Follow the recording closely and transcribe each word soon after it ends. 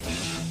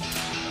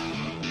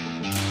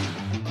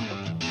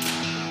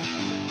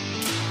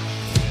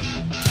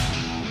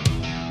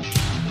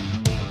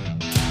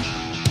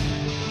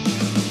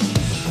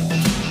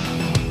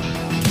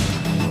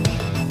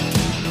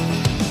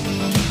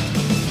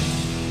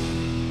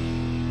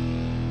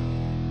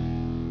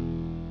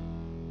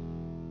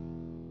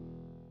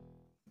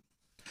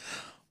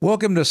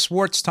Welcome to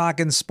Swartz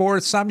Talking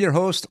Sports. I'm your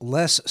host,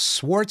 Les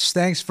Swartz.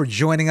 Thanks for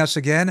joining us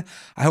again.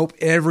 I hope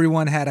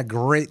everyone had a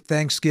great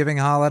Thanksgiving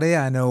holiday.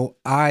 I know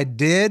I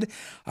did.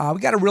 We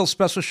got a real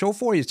special show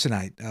for you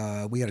tonight.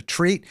 We got a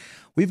treat.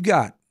 We've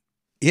got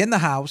in the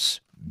house,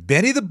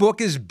 Benny the Book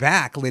is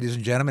back, ladies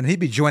and gentlemen. He'll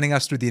be joining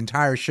us through the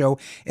entire show.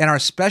 And our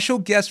special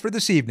guest for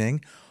this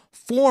evening,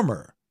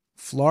 former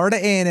Florida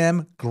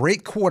A&M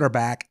great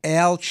quarterback,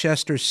 Al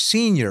Chester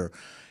Sr.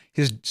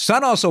 His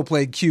son also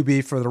played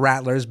QB for the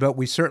Rattlers, but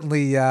we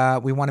certainly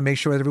we want to make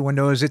sure that everyone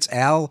knows it's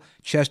Al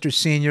Chester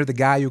Sr., the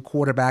guy who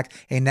quarterbacked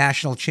a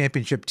national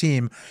championship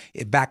team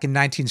back in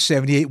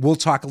 1978. We'll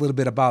talk a little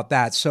bit about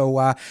that.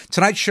 So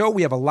tonight's show,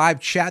 we have a live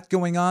chat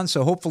going on,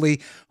 so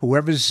hopefully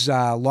whoever's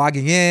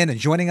logging in and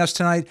joining us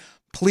tonight,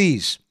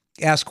 please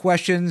ask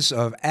questions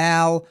of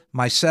Al,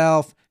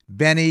 myself,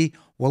 Benny.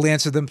 We'll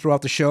answer them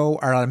throughout the show.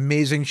 Our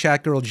amazing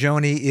chat girl,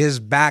 Joni, is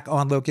back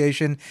on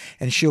location,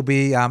 and she'll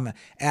be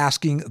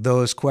asking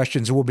those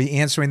questions. We'll be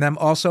answering them.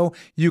 Also,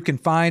 you can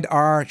find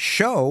our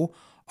show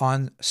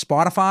on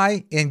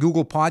Spotify and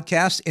Google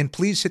Podcasts, and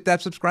please hit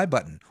that subscribe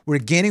button. We're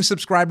gaining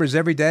subscribers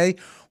every day.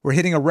 We're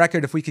hitting a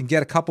record. If we can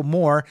get a couple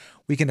more,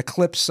 we can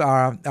eclipse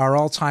our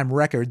all-time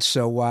records.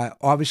 So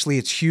obviously,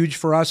 it's huge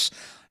for us.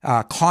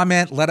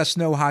 Comment. Let us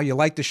know how you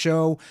like the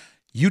show.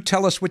 You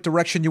tell us what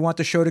direction you want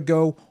the show to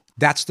go.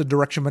 That's the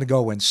direction we're going to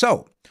go in.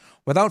 So,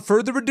 without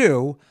further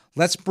ado,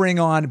 let's bring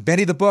on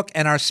Benny the Book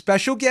and our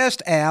special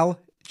guest, Al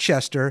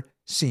Chester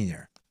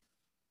Sr.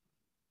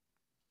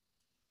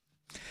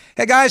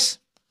 Hey, guys.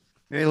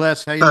 Hey,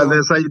 Les. How you doing? Hi,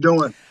 Les. How you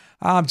doing?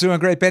 I'm doing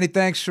great. Benny,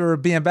 thanks for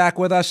being back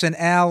with us. And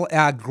Al,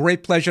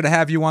 great pleasure to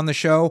have you on the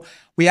show.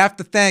 We have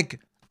to thank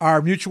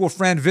our mutual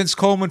friend, Vince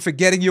Coleman, for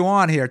getting you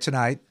on here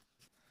tonight.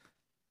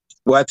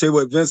 Well, I tell you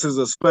what, Vince is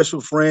a special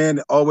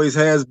friend, always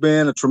has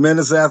been, a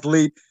tremendous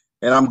athlete.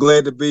 And I'm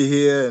glad to be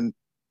here, and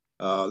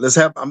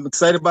I'm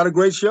excited about a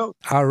great show.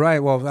 All right.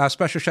 Well, a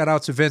special shout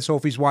out to Vince.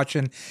 Hope he's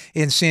watching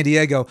in San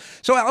Diego.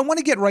 So I want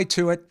to get right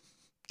to it.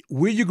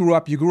 Where you grew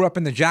up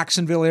in the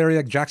Jacksonville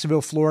area,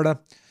 Jacksonville, Florida.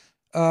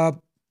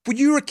 When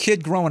you were a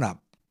kid growing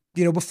up,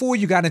 before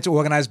you got into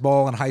organized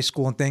ball in high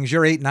school and things,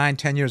 you're 8, 9,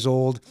 10 years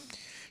old.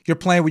 You're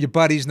playing with your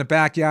buddies in the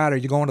backyard, or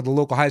you're going to the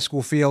local high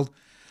school field.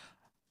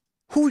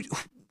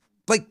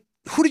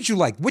 Who did you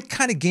like? What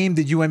kind of game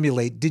did you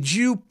emulate? Did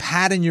you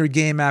pattern your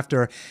game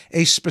after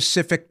a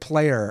specific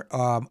player?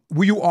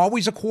 Were you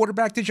always a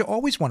quarterback? Did you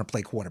always want to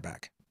play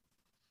quarterback?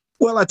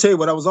 Well, I tell you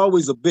what, I was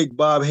always a big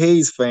Bob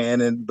Hayes fan,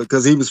 and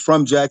because he was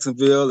from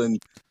Jacksonville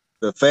and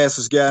the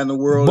fastest guy in the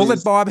world.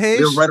 Bullet Bob Hayes?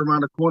 Lived right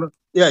around the corner.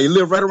 Yeah, he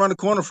lived right around the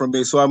corner from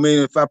me. So, I mean,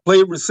 if I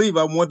played receiver,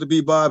 I wanted to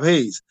be Bob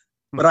Hayes.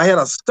 But I had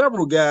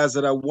several guys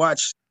that I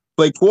watched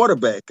play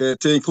quarterback, to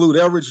include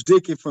Elridge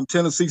Dickey from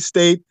Tennessee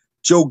State,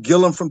 Joe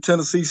Gillum from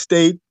Tennessee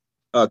State,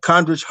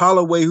 Condridge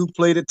Holloway, who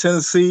played at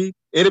Tennessee,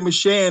 Eddie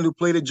Mashan, who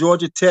played at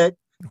Georgia Tech,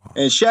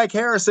 and Shaq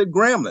Harris at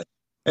Grambling.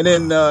 And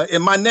then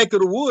in my neck of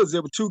the woods,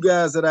 there were two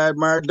guys that I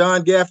admired,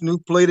 Don Gaffney, who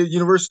played at the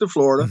University of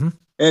Florida,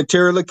 and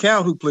Terry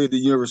LeCount, who played at the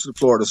University of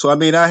Florida. So, I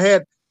mean, I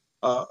had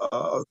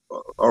an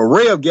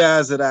array of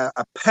guys that I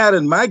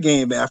patterned my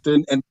game after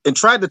and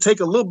tried to take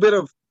a little bit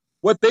of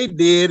what they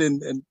did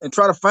and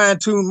try to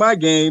fine-tune my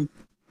game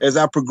as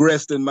I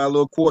progressed in my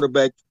little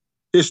quarterback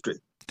history.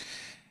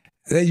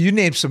 You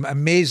named some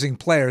amazing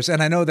players,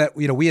 and I know that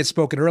we had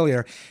spoken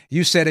earlier.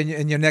 You said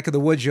in your neck of the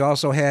woods you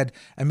also had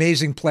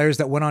amazing players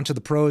that went on to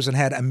the pros and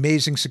had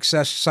amazing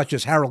success, such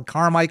as Harold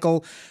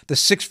Carmichael, the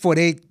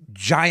 6'8"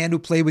 giant who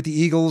played with the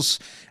Eagles.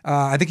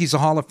 I think he's a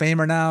Hall of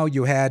Famer now.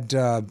 You had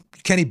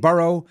Kenny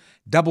Burrow,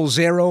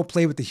 00,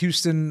 played with the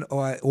Houston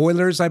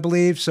Oilers, I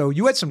believe. So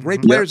you had some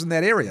great players in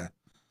that area.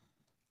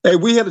 Hey,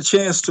 we had a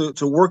chance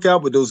to work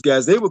out with those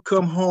guys. They would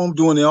come home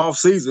during the off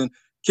season.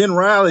 Ken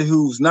Riley,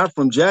 who's not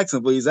from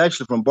Jacksonville, he's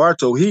actually from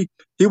Bartow. He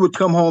would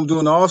come home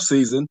during the off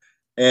season,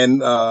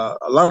 and a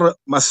lot of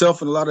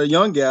myself and a lot of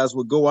young guys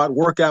would go out,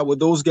 work out with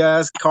those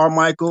guys: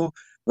 Carmichael,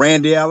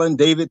 Randy Allen,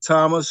 David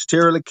Thomas,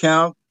 Terry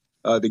LeCount,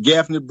 the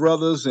Gaffney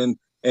brothers, and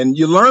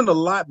you learned a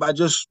lot by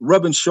just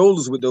rubbing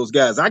shoulders with those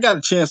guys. I got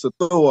a chance to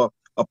throw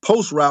a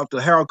post route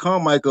to Harold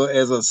Carmichael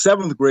as a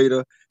 7th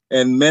grader.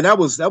 And man, that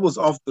was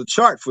off the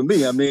chart for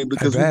me. I mean,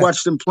 because we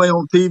watched him play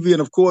on TV, and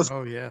of course,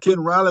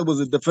 Ken Riley was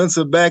a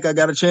defensive back. I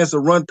got a chance to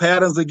run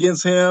patterns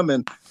against him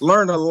and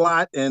learn a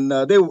lot. And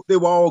they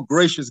were all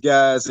gracious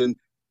guys, and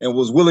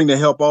was willing to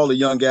help all the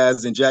young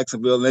guys in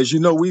Jacksonville. And as you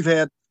know, we've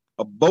had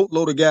a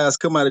boatload of guys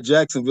come out of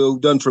Jacksonville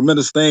who've done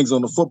tremendous things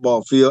on the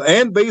football field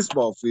and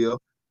baseball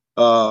field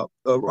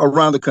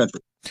around the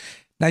country.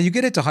 Now you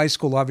get into high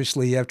school,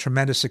 obviously, you have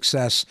tremendous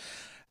success.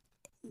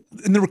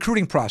 In the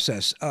recruiting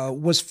process,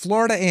 was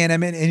Florida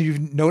A&M, and you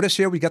notice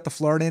here we got the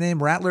Florida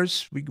A&M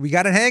Rattlers. We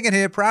got it hanging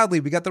here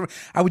proudly.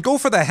 I would go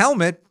for the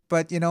helmet,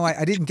 but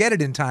I didn't get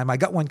it in time. I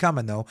got one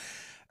coming though.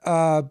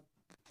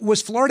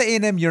 Was Florida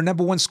A&M your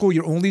number one school,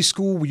 your only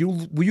school? Were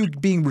you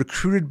being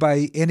recruited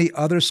by any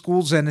other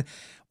schools? And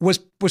was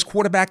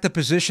quarterback the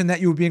position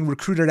that you were being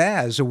recruited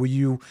as, or were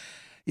you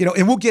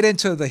And we'll get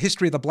into the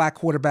history of the black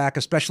quarterback,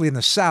 especially in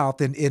the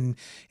South, and in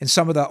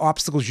some of the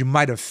obstacles you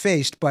might have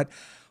faced. But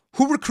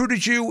who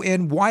recruited you,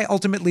 and why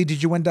ultimately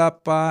did you end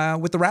up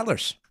with the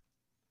Rattlers?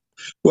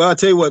 Well, I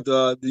tell you what,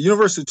 the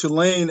University of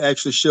Tulane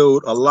actually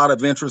showed a lot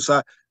of interest.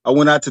 I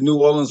went out to New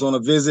Orleans on a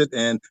visit,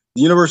 and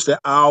the University of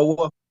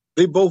Iowa,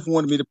 they both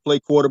wanted me to play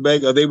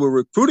quarterback, or they were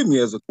recruiting me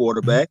as a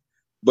quarterback.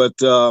 But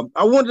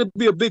I wanted to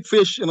be a big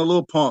fish in a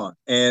little pond,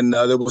 and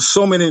there were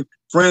so many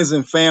friends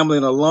and family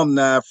and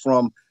alumni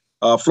from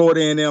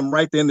Florida A&M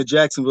right there in the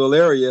Jacksonville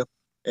area.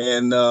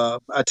 And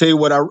I tell you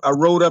what, I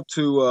rode up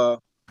to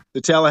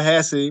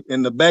Tallahassee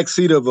in the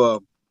backseat of a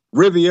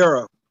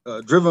Riviera,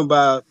 driven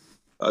by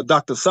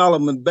Dr.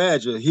 Solomon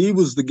Badger. He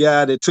was the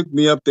guy that took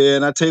me up there.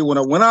 And I tell you, when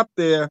I went up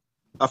there,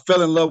 I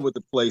fell in love with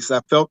the place.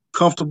 I felt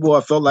comfortable.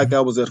 I felt like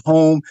I was at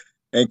home.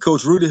 And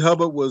Coach Rudy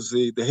Hubbard was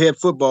the head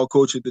football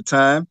coach at the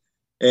time.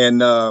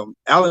 And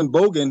Alan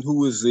Bogan,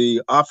 who was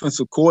the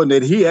offensive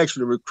coordinator, he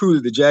actually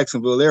recruited the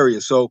Jacksonville area.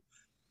 So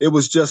it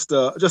was just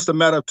a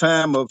matter of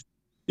time of,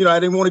 I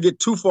didn't want to get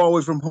too far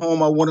away from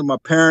home. I wanted my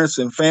parents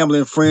and family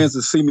and friends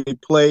to see me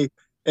play.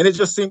 And it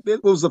just seemed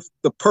it was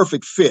the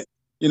perfect fit.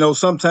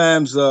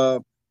 Sometimes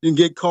you can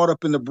get caught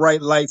up in the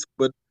bright lights,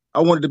 but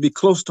I wanted to be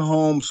close to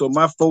home so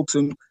my folks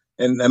and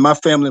my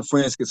family and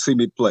friends could see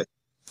me play.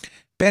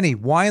 Benny,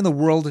 why in the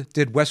world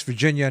did West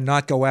Virginia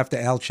not go after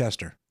Al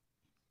Chester?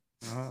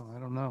 Oh, I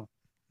don't know.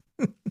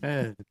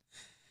 They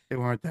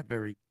weren't that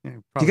very.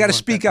 You got to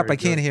speak up. I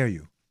can't hear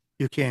you.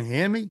 You can't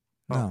hear me?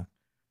 No.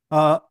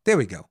 Oh. There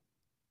we go.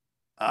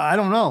 I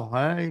don't know.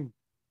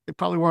 They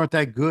probably weren't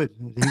that good.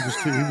 He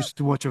was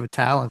too much of a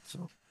talent.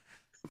 So.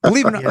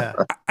 Believe it or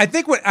not, I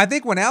think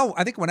when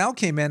Al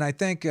came in, I'm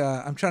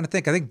trying to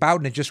think. I think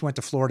Bowden had just went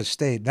to Florida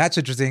State. That's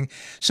interesting.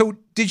 So,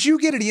 did you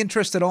get any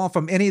interest at all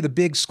from any of the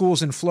big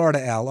schools in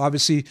Florida, Al?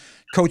 Obviously,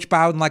 Coach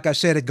Bowden, like I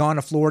said, had gone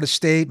to Florida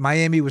State.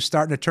 Miami was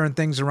starting to turn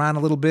things around a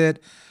little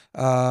bit.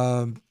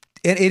 Any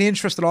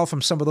interest at all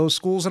from some of those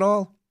schools at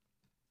all?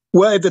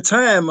 Well, at the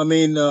time,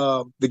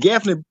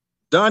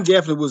 Don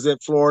Gaffney was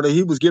at Florida.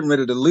 He was getting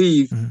ready to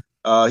leave.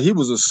 Mm-hmm. He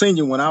was a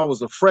senior when I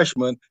was a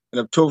freshman.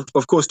 And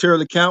of course, Terry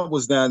LeCount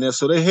was down there.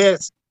 So they had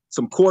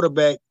some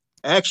quarterback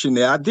action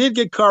there. I did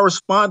get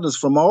correspondence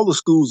from all the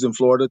schools in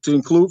Florida, to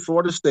include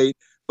Florida State.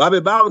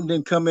 Bobby Bowden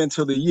didn't come in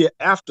until the year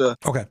after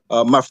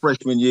my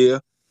freshman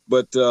year.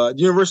 But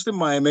University of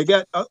Miami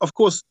got, of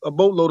course, a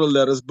boatload of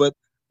letters. But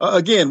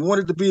again,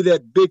 wanted to be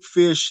that big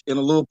fish in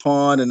a little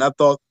pond. And I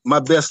thought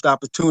my best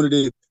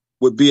opportunity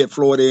would be at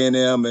Florida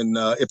A&M. And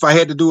if I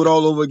had to do it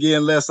all over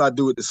again, Les, I'd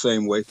do it the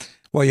same way.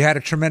 Well, you had a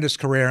tremendous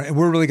career, and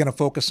we're really going to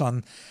focus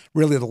on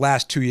really the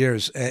last 2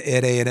 years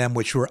at A&M,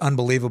 which were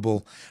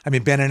unbelievable. I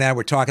mean, Ben and I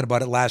were talking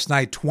about it last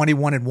night,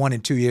 21-1 in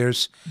 2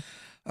 years.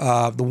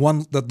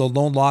 The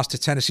lone loss to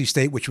Tennessee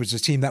State, which was a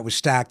team that was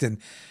stacked, and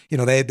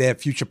they had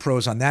future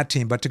pros on that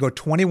team. But to go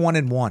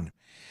 21-1,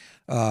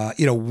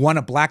 won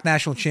a Black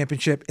National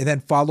Championship, and then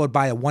followed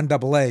by a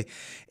 1AA.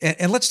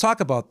 And let's talk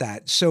about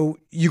that. So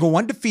you go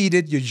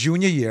undefeated your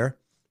junior year.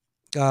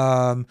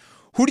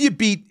 Who do you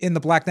beat in the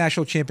Black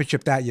National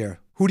Championship that year?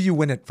 Who do you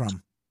win it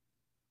from?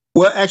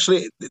 Well,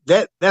 actually,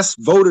 that's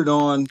voted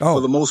on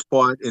for the most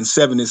part in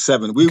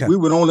 77. We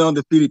were the only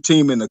undefeated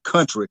team in the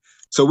country.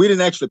 So we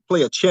didn't actually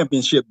play a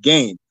championship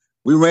game.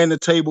 We ran the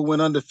table,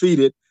 went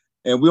undefeated,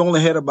 and we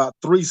only had about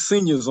 3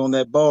 seniors on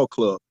that ball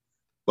club.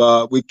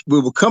 We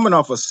were coming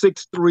off a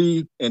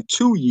 6-3-2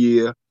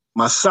 year,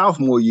 my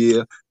sophomore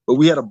year, but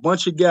we had a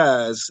bunch of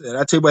guys, and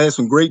I tell you, I had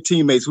some great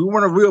teammates. We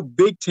weren't a real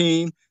big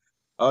team,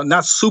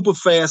 not super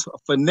fast, a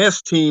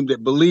finesse team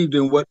that believed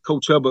in what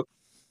Coach Hubbard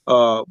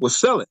was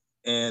selling.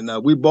 And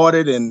we bought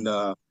it and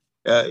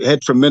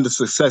had tremendous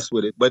success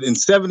with it. But in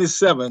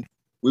 77,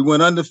 we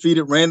went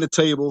undefeated, ran the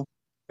table,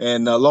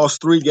 and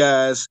lost 3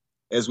 guys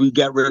as we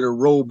got ready to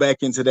roll back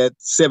into that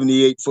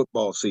 78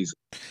 football season.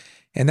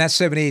 And that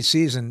 78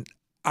 season,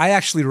 I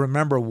actually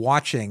remember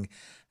watching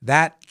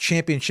that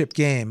championship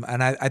game.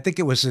 And I think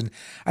it was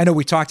I know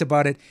we talked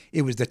about it.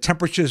 It was the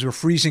temperatures were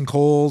freezing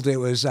cold. It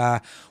was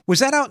that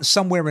out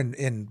somewhere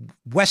in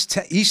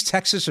East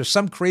Texas or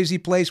some crazy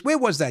place? Where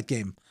was that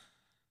game?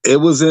 It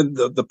was in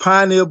the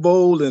Pioneer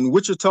Bowl in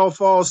Wichita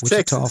Falls,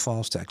 Texas. Wichita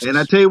Falls, Texas. And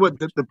I tell you what,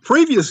 the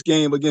previous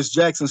game against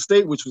Jackson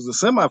State, which was the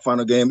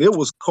semifinal game, it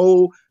was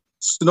cold,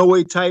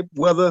 snowy type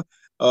weather.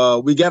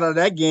 We got out of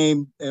that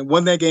game and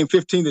won that game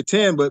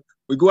 15-10, but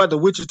we go out to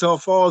Wichita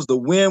Falls. The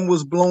wind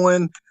was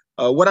blowing.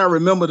 What I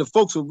remember, the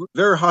folks were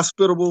very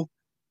hospitable.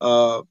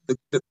 The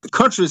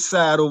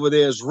countryside over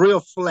there is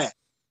real flat,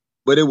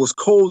 but it was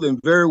cold and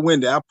very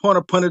windy. Our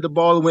punter punted the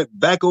ball and went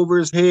back over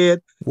his head.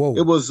 Whoa.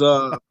 It was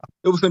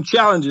some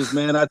challenges,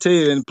 man. I tell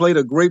you, and played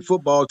a great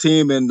football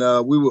team, and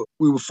we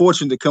were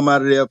fortunate to come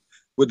out of there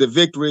with the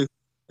victory.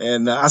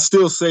 And I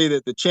still say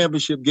that the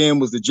championship game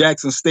was the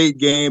Jackson State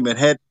game,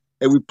 and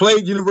we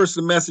played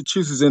University of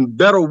Massachusetts in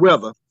better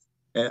weather.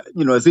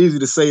 It's easy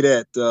to say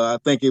that. I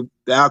think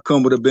the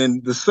outcome would have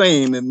been the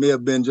same. It may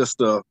have been just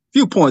a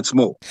few points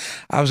more.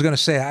 I was going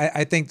to say,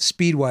 I think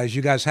speed-wise,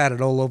 you guys had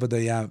it all over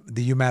the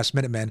UMass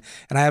Minutemen,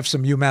 and I have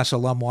some UMass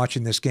alum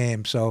watching this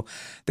game, so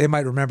they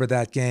might remember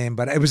that game.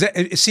 But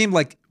it seemed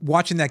like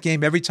watching that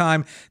game, every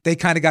time they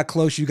kind of got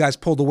close, you guys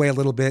pulled away a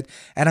little bit.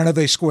 And I know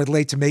they scored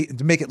late to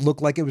make it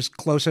look like it was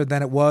closer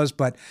than it was,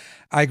 but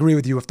I agree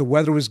with you. If the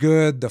weather was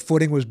good, the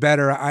footing was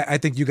better, I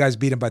think you guys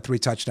beat them by 3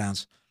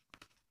 touchdowns.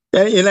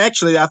 And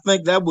actually, I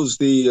think that was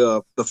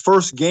the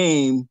first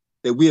game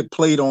that we had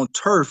played on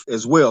turf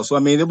as well. So, I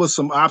mean, there was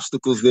some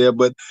obstacles there,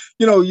 but,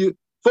 great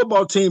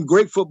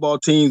football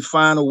teams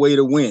find a way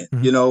to win,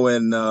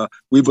 and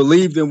we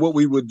believed in what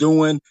we were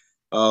doing.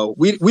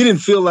 We didn't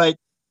feel like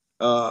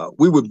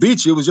we would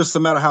beat you. It was just a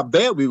matter of how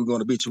bad we were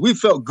going to beat you. We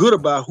felt good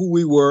about who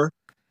we were,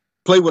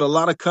 played with a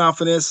lot of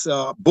confidence,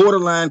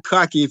 borderline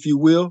cocky, if you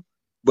will.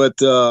 But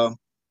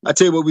I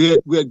tell you what,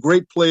 we had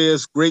great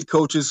players, great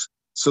coaches.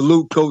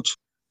 Salute Coach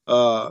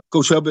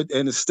Hubbard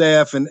and the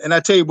staff. And I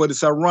tell you what,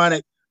 it's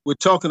ironic we're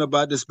talking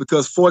about this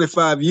because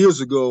 45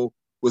 years ago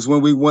was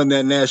when we won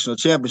that national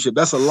championship.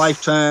 That's a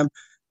lifetime,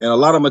 and a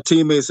lot of my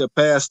teammates have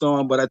passed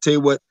on. But I tell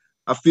you what,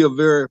 I feel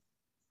very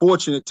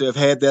fortunate to have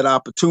had that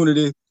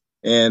opportunity.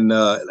 And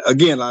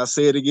again, I'll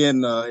say it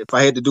again, if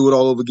I had to do it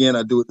all over again,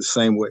 I'd do it the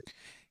same way.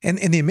 And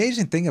the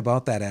amazing thing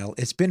about that, Al,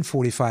 it's been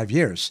 45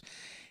 years.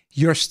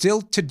 You're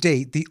still, to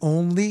date, the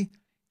only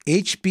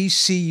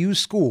HBCU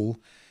school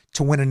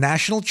to win a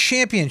national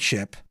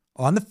championship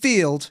on the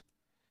field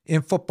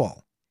in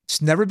football.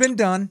 It's never been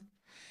done.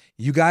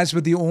 You guys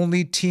were the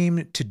only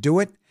team to do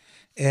it.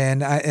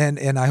 And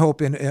I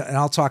hope, and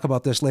I'll talk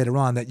about this later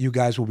on, that you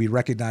guys will be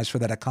recognized for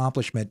that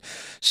accomplishment.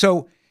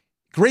 So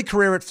great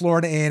career at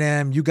Florida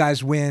A&M. You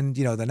guys win,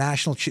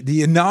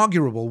 the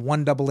inaugural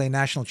 1AA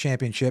national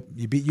championship.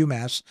 You beat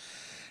UMass.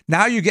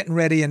 Now you're getting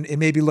ready and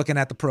maybe looking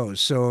at the pros.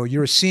 So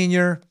you're a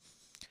senior.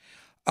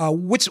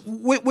 What's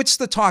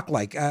the talk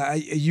like? Are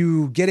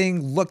you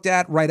getting looked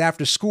at right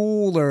after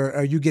school, or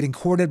are you getting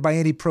courted by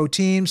any pro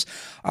teams?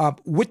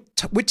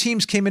 What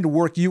teams came into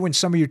work you and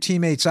some of your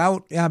teammates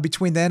out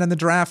between then and the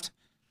draft?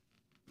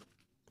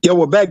 Yeah,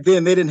 well, back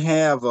then they didn't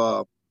have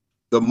the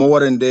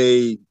modern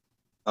day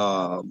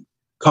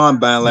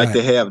combine like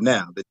they have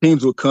now. The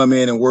teams would come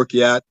in and work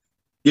you out,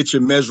 get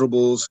your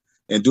measurables,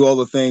 and do all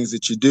the things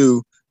that you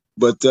do.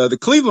 But the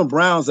Cleveland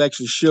Browns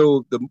actually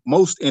showed the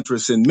most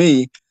interest in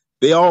me.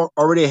 They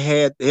already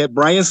had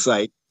Brian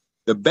Sight.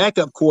 The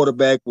backup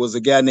quarterback was a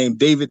guy named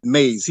David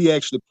Mays. He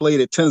actually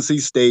played at Tennessee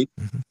State.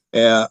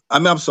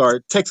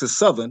 Texas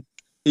Southern.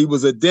 He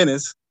was a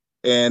dentist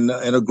and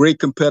a great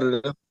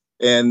competitor.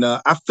 And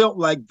I felt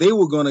like they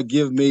were going to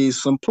give me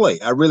some play.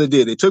 I really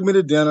did. They took me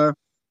to dinner.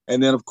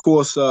 And then, of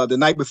course, the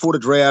night before the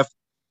draft,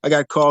 I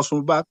got calls from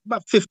about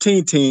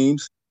 15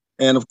 teams.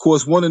 And, of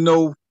course, they want to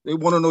know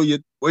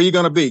where you're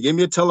going to be. Give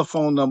me a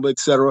telephone number, et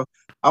cetera.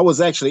 I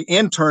was actually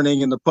interning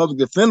in the public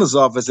defender's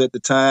office at the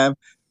time,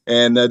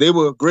 and they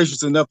were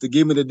gracious enough to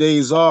give me the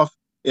days off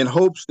in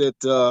hopes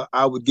that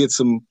I would get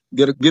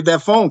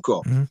that phone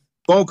call. Mm-hmm.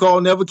 Phone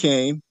call never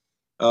came.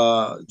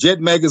 Jet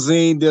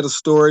Magazine did a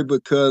story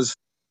because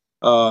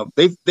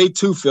they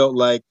too felt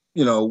like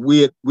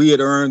we had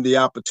earned the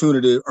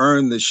opportunity,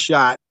 earned the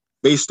shot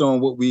based on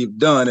what we've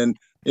done. And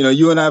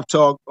you and I have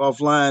talked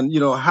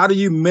offline. How do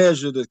you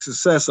measure the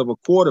success of a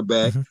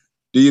quarterback? Mm-hmm.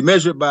 Do you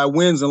measure it by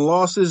wins and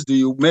losses? Do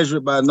you measure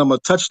it by the number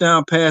of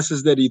touchdown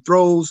passes that he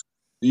throws?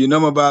 Do you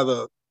number by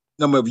the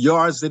number of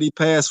yards that he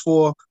passed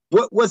for?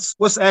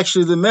 What's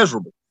actually the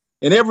measurable?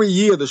 And every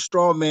year, the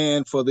straw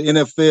man for the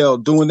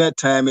NFL during that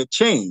time, it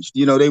changed.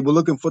 They were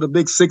looking for the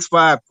big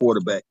 6'5"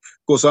 quarterback.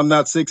 Of course, I'm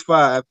not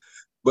 6'5",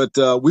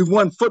 but we've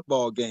won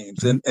football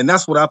games, and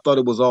that's what I thought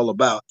it was all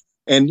about.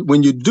 And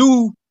when you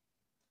do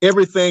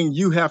everything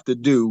you have to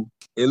do,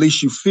 at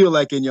least you feel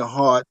like in your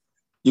heart,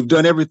 you've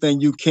done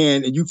everything you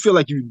can, and you feel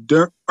like you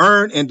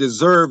earn and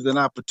deserved an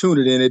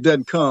opportunity, and it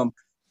doesn't come.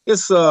 It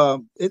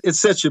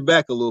sets you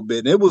back a little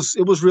bit. And it was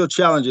real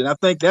challenging. I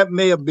think that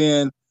may have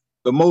been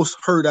the most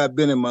hurt I've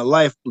been in my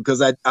life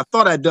because I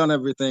thought I'd done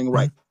everything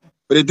right,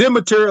 but it didn't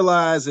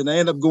materialize, and I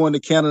ended up going to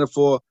Canada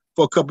for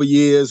a couple of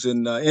years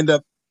and end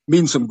up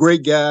meeting some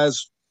great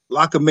guys,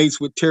 locker mates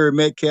with Terry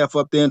Metcalf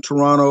up there in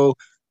Toronto.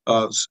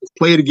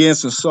 Played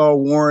against and saw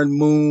Warren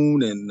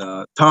Moon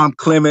and Tom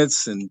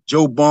Clements and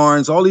Joe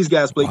Barnes. All these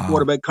guys played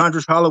quarterback.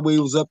 Condris Holloway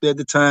was up there at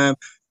the time,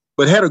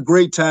 but had a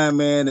great time,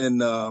 man.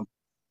 And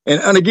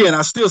again,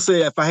 I still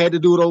say if I had to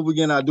do it over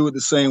again, I'd do it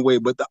the same way.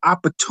 But the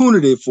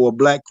opportunity for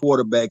black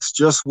quarterbacks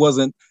just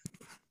wasn't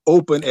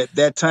open at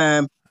that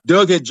time.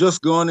 Doug had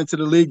just gone into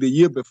the league the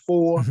year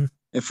before. Mm-hmm.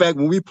 In fact,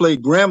 when we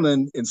played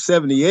Grambling in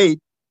 '78,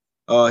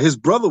 his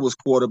brother was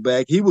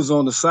quarterback. He was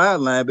on the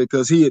sideline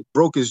because he had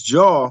broke his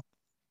jaw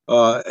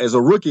as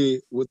a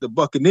rookie with the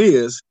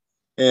Buccaneers,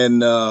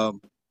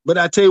 but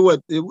I tell you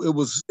what, it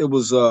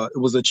was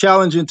a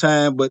challenging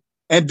time,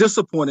 and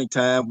disappointing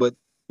time. But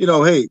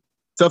hey,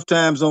 tough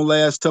times don't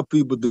last. Tough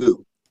people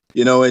do.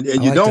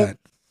 And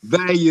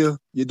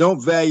you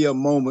don't value a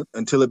moment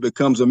until it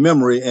becomes a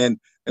memory. And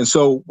And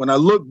so when I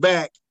look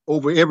back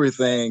over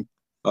everything,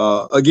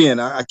 again,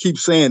 I keep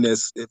saying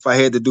this. If I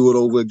had to do it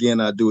over again,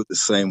 I'd do it the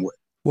same way.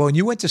 Well, when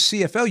you went to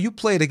CFL, you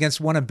played against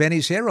one of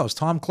Benny's heroes,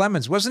 Tom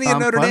Clemens. Wasn't he a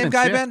Tom Notre Dame Clemens,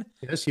 guy, yeah. Ben?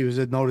 Yes, he was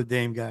a Notre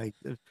Dame guy.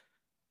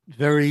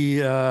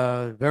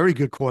 Very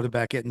good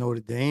quarterback at Notre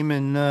Dame.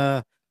 And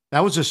that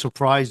was a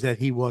surprise that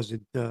he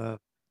wasn't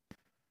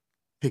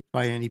picked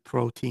by any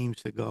pro teams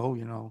to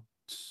go,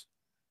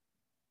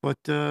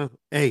 But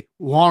hey,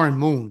 Warren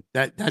Moon,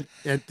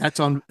 that's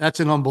an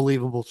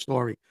unbelievable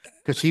story,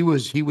 because he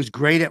was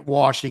great at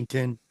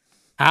Washington.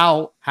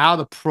 How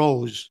the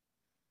pros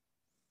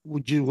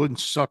wouldn't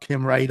suck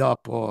him right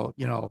up, or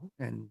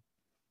and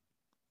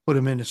put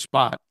him in a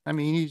spot. I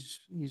mean,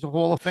 he's a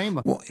Hall of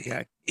Famer. Well,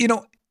 yeah.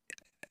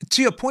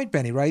 To your point,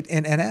 Benny, right?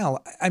 And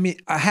Al, I mean,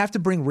 I have to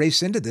bring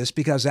race into this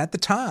because at the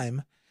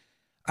time,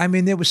 I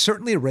mean, there was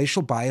certainly a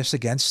racial bias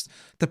against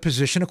the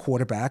position of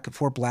quarterback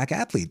for a black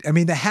athlete. I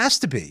mean, there has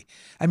to be.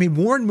 I mean,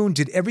 Warren Moon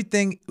did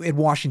everything in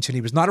Washington.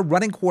 He was not a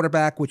running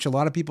quarterback, which a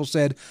lot of people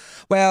said,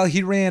 well,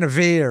 he ran a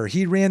veer.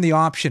 He ran the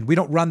option. We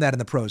don't run that in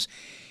the pros.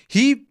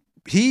 He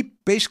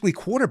basically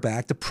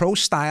quarterbacked a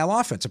pro-style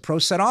offense, a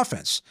pro-set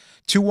offense.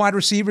 2 wide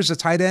receivers, a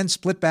tight end,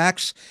 split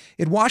backs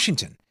in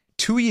Washington.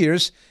 2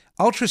 years,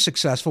 ultra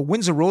successful,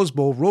 wins a Rose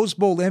Bowl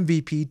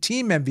MVP,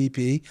 team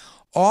MVP,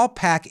 all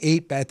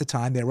Pac-8 at the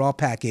time. They were all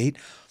Pac-8.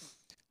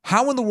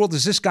 How in the world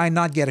does this guy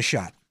not get a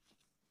shot?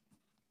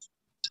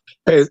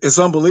 Hey, it's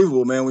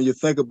unbelievable, man, when you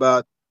think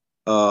about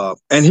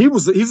and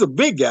he's a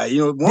big guy.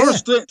 Warren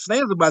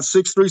stands about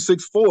 6'3",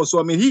 6'4". So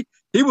I mean,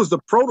 he was the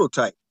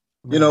prototype.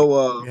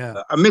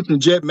 Right. I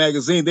mentioned Jet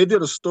Magazine. They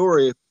did a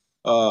story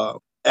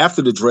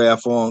after the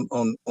draft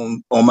on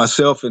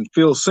myself and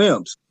Phil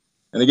Simms.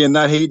 And again,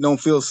 not hating on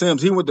Phil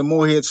Simms. He went to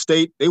Morehead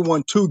State. They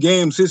won 2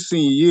 games his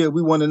senior year.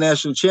 We won the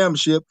national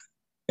championship,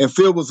 and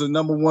Phil was the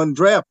number 1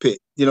 draft pick.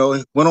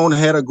 Went on and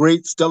had a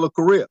great, stellar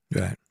career.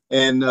 Right.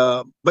 And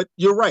but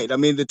you're right. I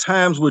mean, the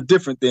times were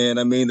different then.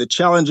 I mean, the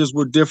challenges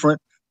were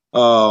different.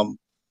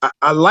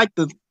 I like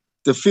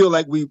to feel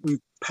like we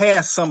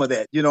passed some of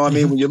that. I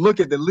mean, when you look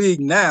at the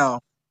league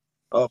now,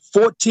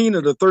 14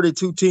 of the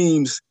 32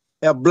 teams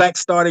have black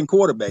starting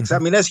quarterbacks. Mm-hmm. I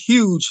mean, that's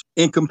huge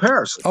in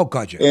comparison. Oh,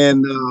 God, yeah.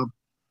 And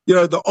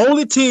the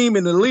only team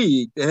in the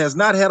league that has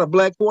not had a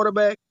black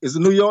quarterback is the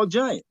New York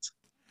Giants.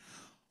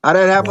 How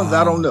that happens,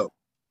 Wow. I don't know.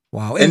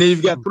 Wow. And then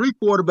you've got 3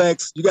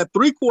 quarterbacks. You got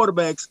 3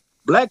 quarterbacks,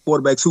 black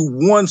quarterbacks,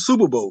 who won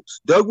Super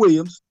Bowls: Doug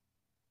Williams,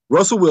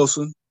 Russell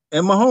Wilson,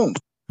 and Mahomes.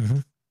 Mm-hmm.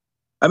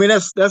 I mean,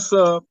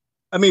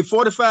 that's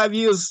 45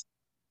 years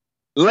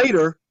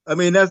later. I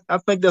mean, I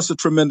think that's a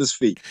tremendous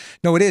feat.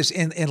 No, it is.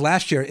 And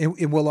last year,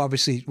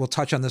 we'll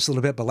touch on this a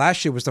little bit, but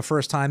last year was the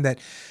first time that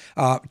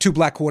 2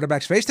 black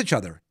quarterbacks faced each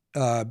other.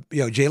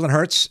 Jalen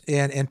Hurts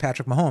and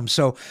Patrick Mahomes.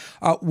 So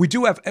we're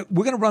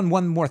going to run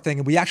one more thing,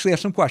 and we actually have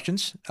some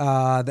questions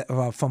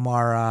from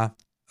our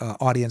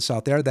audience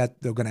out there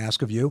that they're going to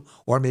ask of you,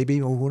 or maybe,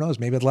 who knows,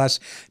 maybe the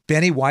last,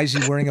 Benny, why is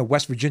he wearing a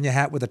West Virginia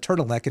hat with a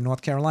turtleneck in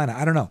North Carolina?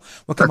 I don't know.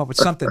 We'll come up with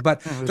something.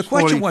 But the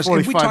question was,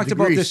 and we talked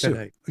about this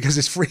today, too, because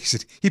it's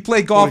freezing. He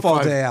played golf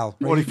all day, Al.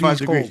 45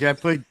 degrees. Yeah, I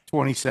played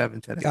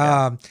 27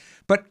 today.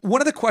 But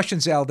one of the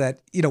questions, Al, that,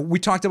 we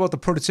talked about the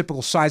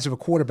prototypical size of a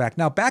quarterback.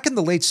 Now, back in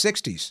the late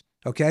 60s,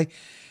 okay,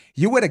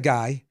 you had a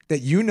guy that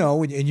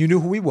and you knew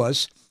who he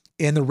was,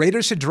 and the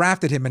Raiders had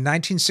drafted him in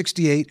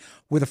 1968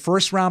 with a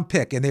first-round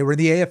pick, and they were in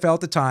the AFL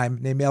at the time,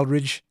 named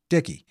Eldridge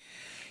Dickey.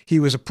 He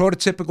was a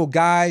prototypical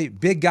guy,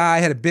 big guy,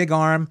 had a big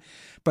arm.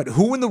 But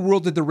who in the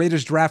world did the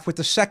Raiders draft with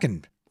the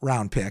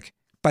second-round pick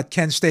but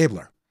Ken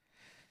Stabler?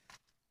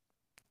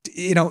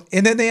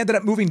 And then they ended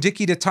up moving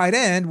Dickey to tight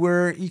end,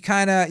 where he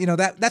kind of,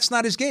 that's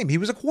not his game. He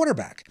was a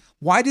quarterback.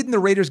 Why didn't the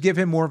Raiders give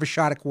him more of a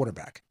shot at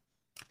quarterback?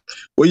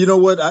 Well, you know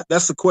what?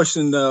 That's the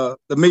question, the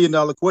 $1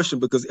 million question,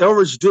 because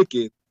Eldridge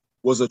Dickey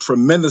was a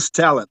tremendous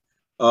talent.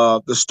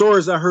 The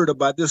stories I heard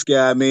about this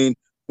guy, I mean,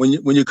 when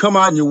you come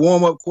out and you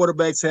warm up,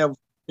 quarterbacks have,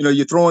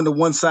 you're throwing to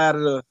one side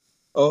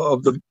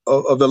of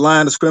the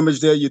line of scrimmage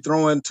there, you're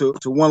throwing to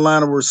one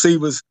line of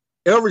receivers.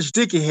 Eldridge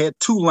Dickey had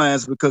 2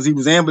 lines because he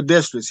was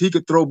ambidextrous. He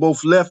could throw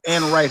both left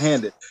and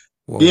right-handed.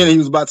 Then he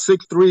was about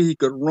 6'3". He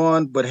could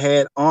run, but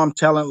had arm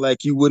talent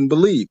like you wouldn't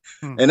believe.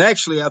 And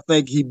actually, I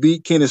think he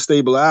beat Kenny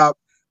Stabler out,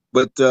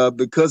 but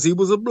because he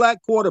was a black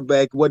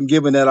quarterback, wasn't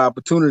given that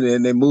opportunity,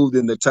 and they moved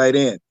in the tight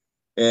end.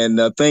 And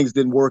things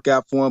didn't work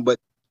out for him. But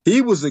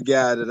he was a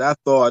guy that I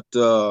thought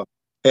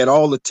had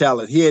all the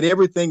talent. He had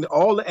everything,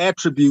 all the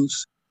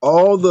attributes,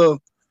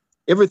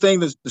 everything,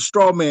 the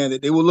straw man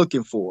that they were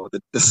looking for,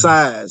 the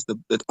size,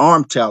 the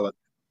arm talent.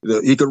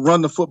 He could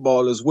run the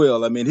football as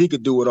well. I mean, he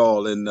could do it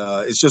all. And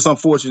it's just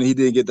unfortunate he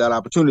didn't get that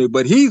opportunity.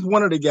 But he's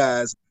one of the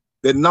guys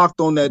that knocked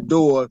on that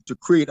door to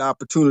create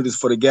opportunities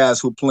for the guys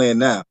who are playing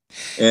now.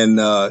 And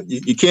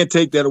you can't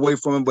take that away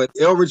from him. But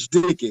Eldridge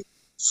Dickey,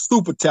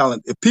 super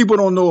talent. If people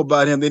don't know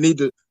about him, they need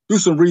to do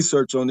some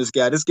research on this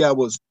guy. This guy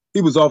was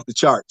he was off the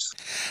charts.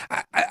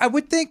 I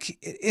would think,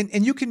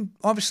 and you can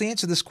obviously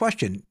answer this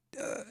question,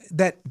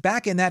 that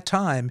back in that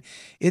time,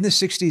 in the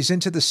 60s,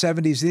 into the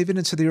 70s, even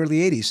into the early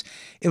 80s,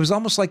 it was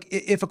almost like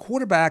if a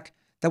quarterback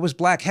that was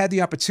black had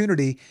the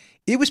opportunity,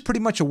 it was pretty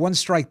much a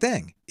one-strike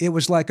thing. It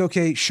was like,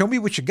 okay, show me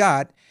what you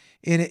got,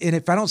 and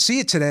if I don't see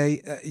it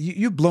today,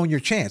 you've blown your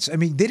chance. I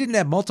mean, they didn't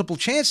have multiple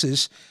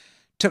chances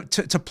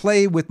to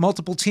play with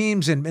multiple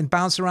teams and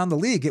bounce around the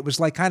league. It was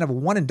like kind of a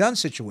one-and-done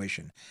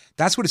situation.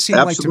 That's what it seemed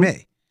Absolutely. like to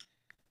me.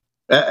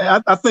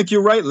 I think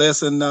you're right,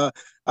 Les, and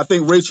I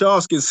think Ray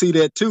Charles can see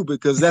that too,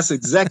 because that's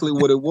exactly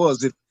what it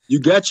was. If you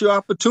got your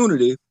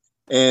opportunity,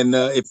 and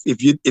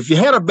if you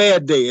had a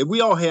bad day, and we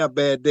all have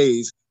bad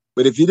days,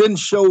 but if you didn't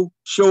show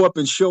up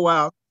and show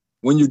out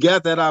when you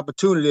got that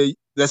opportunity,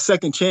 that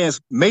second chance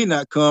may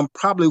not come,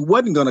 probably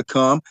wasn't going to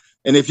come,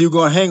 and if you're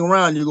going to hang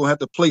around, you're going to have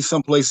to play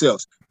someplace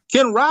else.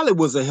 Ken Riley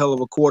was a hell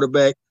of a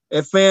quarterback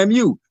at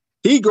FAMU.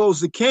 He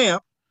goes to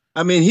camp.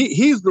 I mean,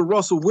 he's the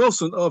Russell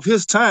Wilson of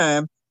his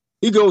time.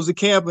 He goes to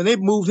camp, and they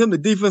moved him to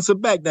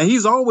defensive back. Now,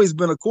 he's always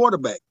been a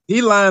quarterback.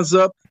 He lines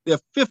up. There are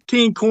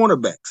 15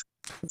 cornerbacks.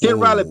 Ken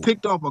Riley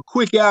picked off a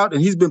quick out,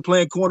 and he's been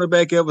playing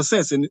cornerback ever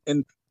since. And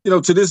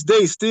to this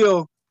day,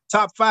 still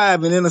top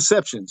 5 in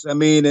interceptions. I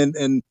mean,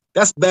 and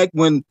that's back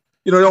when,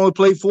 they only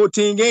played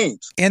 14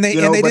 games. And they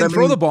didn't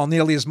throw the ball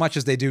nearly as much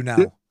as they do now.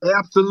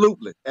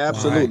 Absolutely.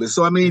 Right.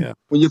 So, I mean,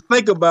 when you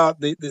think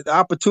about the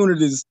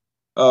opportunities,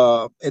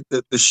 at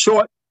the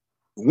short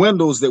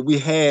windows that we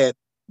had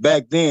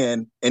back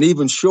then, and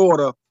even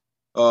shorter,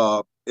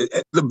 the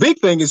big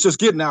thing is just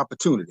getting an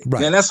opportunity.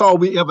 Right. And that's all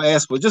we ever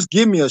ask for. Just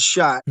give me a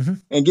shot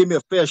and give me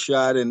a fair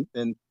shot, and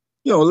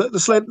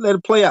let's let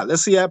it play out.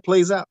 Let's see how it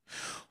plays out.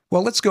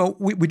 Well, let's go.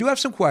 We do have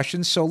some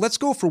questions, so let's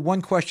go for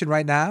one question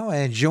right now,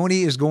 and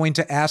Joni is going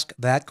to ask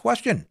that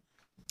question.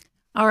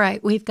 All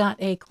right, we've got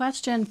a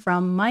question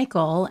from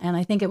Michael, and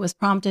I think it was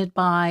prompted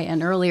by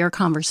an earlier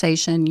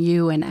conversation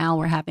you and Al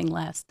were having,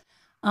 Les.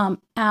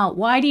 Al,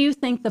 why do you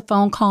think the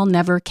phone call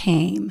never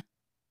came?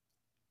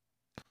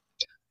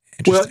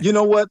 Well, you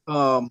know what?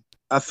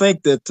 I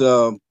think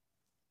that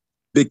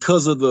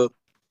because of the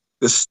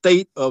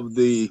state of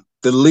the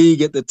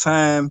league at the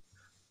time,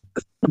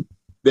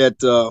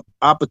 that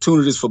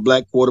opportunities for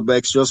black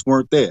quarterbacks just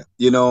weren't there.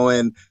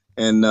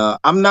 And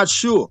I'm not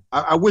sure.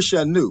 I wish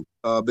I knew,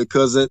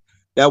 because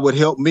that would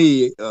help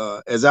me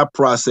as I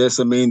process.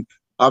 I mean,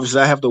 obviously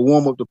I have to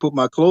warm up to put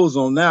my clothes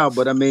on now,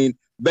 but I mean,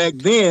 back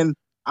then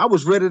I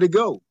was ready to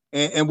go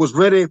and was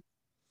ready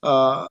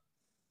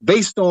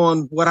based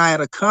on what I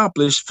had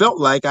accomplished, felt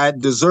like I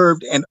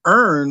deserved and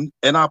earned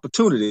an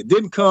opportunity. It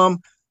didn't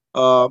come.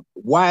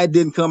 Why it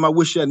didn't come, I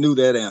wish I knew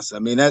that answer. I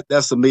mean,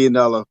 that's $1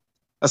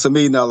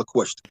 million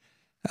question.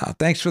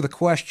 Thanks for the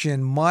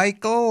question,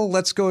 Michael.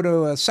 Let's go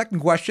to a second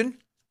question.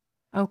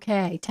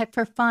 Okay. Tech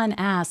for Fun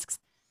asks,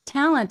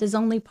 talent is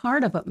only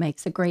part of what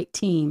makes a great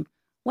team.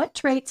 What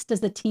traits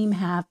does the team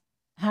have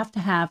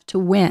to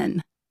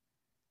win?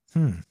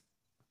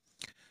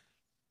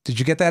 Did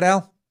you get that,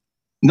 Al?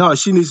 No,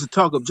 she needs to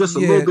talk up just a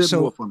little bit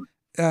more for me.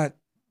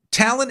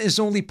 Talent is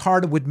only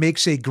part of what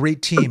makes a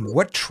great team.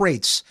 What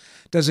traits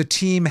does a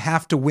team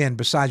have to win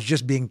besides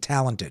just being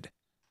talented?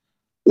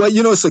 Well,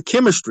 it's a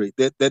chemistry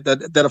that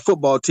a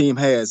football team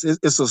has.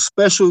 It's a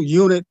special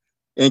unit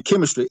in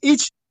chemistry.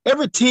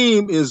 Every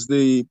team is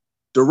the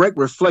direct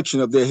reflection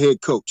of their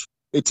head coach.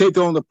 They take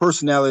on the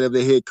personality of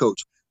their head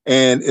coach.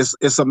 And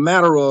it's a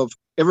matter of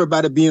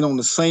everybody being on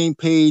the same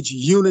page,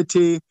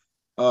 unity.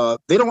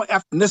 They don't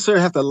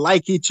necessarily have to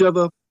like each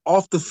other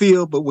off the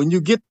field, but when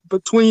you get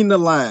between the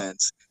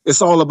lines,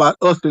 it's all about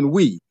us and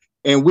we.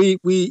 And we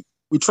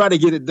try to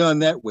get it done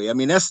that way. I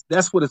mean,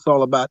 that's what it's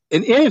all about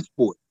in any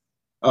sport.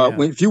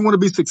 If you want to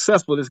be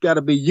successful, it's got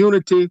to be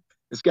unity.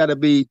 It's got to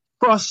be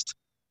trust,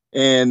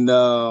 and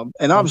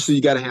obviously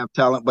you got to have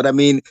talent. But I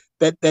mean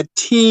that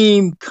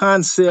team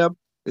concept,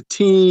 the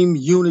team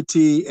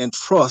unity and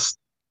trust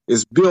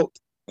is built,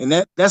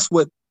 and that's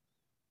what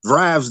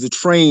drives the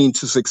train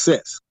to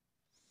success.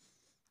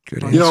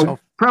 Good answer.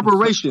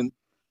 Preparation.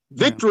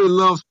 Victory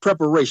loves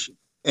preparation,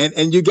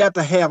 and you got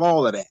to have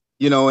all of that.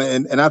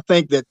 And I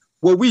think that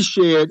what we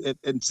shared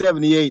in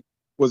 78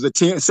 was a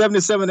team,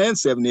 77 and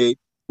 78.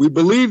 We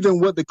believed in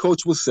what the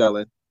coach was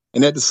selling.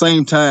 And at the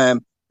same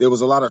time, there was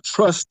a lot of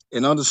trust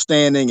and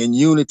understanding and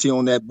unity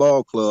on that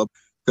ball club,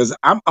 because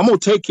I'm going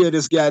to take care of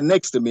this guy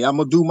next to me. I'm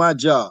going to do my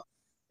job.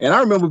 And I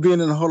remember being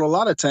in the huddle a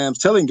lot of times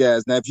telling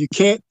guys, now, if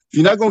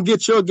you're not going to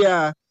get your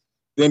guy,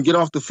 then get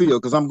off the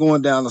field, because I'm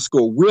going down to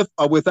score with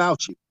or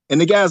without you.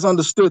 And the guys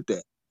understood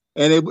that.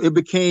 And it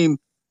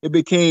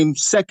became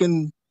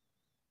second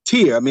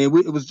tier. I mean,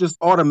 it was just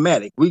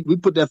automatic. We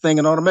put that thing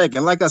in automatic.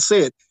 And like I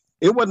said,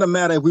 it wasn't a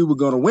matter if we were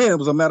going to win. It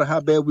was a matter how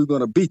bad we were going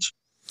to beat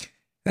you.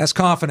 That's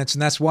confidence,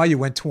 and that's why you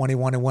went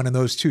 21-1 in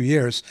those 2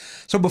 years.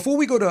 So before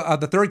we go to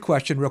the third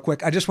question real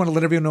quick, I just want to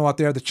let everyone know out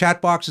there, the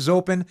chat box is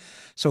open,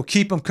 so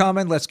keep them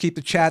coming. Let's keep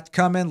the chat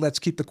coming. Let's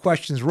keep the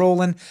questions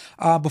rolling.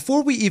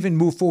 Before we even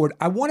move forward,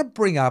 I want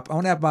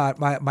to have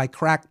my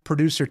crack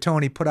producer,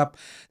 Tony, put up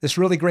this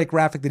really great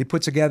graphic that he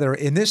put together,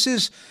 and this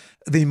is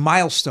the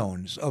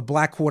milestones of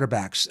black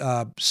quarterbacks,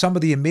 some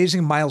of the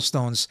amazing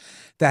milestones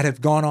that have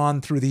gone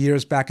on through the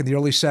years back in the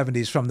early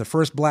 70s, from the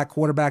first black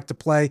quarterback to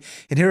play.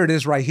 And here it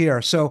is right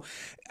here. So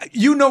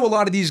you know a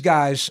lot of these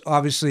guys,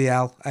 obviously,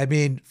 Al. I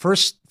mean,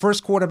 first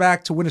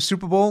quarterback to win a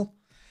Super Bowl,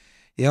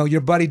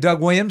 your buddy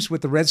Doug Williams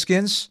with the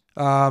Redskins.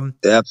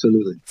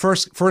 Absolutely.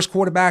 First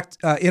quarterback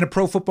in a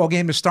pro football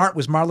game to start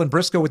was Marlon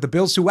Briscoe with the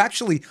Bills, who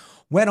actually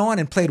went on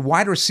and played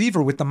wide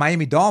receiver with the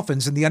Miami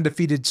Dolphins in the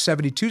undefeated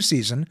 72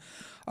 season.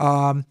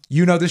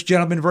 You know this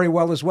gentleman very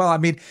well as well. I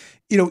mean,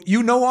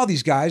 you know all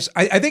these guys.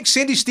 I think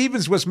Sandy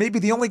Stevens was maybe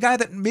the only guy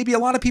that maybe a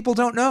lot of people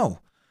don't know,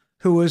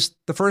 who was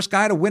the first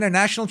guy to win a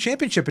national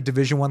championship at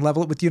Division I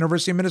level with the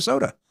University of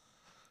Minnesota.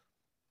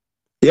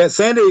 Yeah,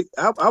 Sandy,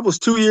 I was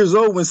 2 years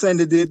old when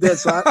Sandy did that,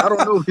 so I don't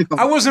know him.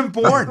 I wasn't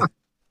born.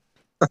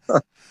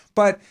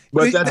 But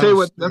I tell you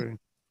what,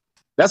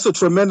 that's a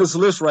tremendous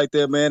list right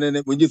there, man. And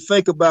when you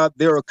think about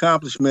their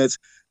accomplishments,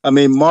 I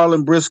mean,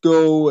 Marlon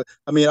Briscoe,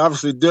 I mean,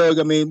 obviously Doug.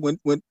 I mean,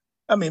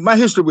 my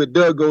history with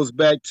Doug goes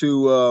back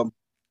to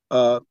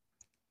the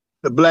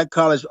Black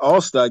College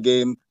All-Star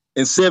game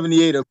in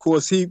 '78. Of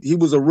course, he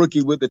was a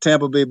rookie with the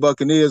Tampa Bay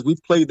Buccaneers. We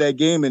played that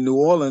game in New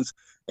Orleans,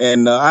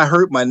 and I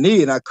hurt my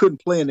knee and I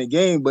couldn't play in the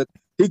game. But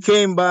he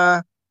came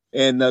by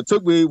and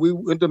took me. We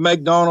went to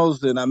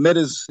McDonald's, and I met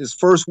his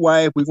first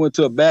wife. We went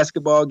to a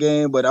basketball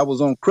game, but I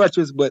was on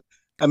crutches. But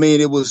I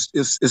mean,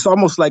 it's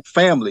almost like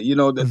family.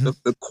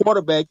 The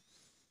quarterback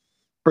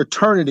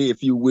fraternity,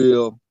 if you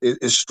will,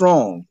 is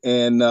strong.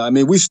 And I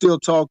mean, we still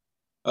talk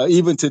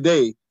even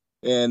today.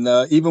 And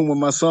even when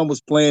my son was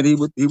playing,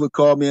 he would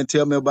call me and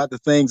tell me about the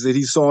things that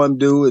he saw him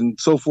do and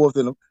so forth.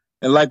 And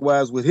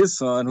likewise with his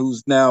son,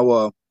 who's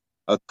now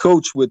a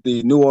coach with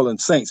the New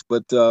Orleans Saints.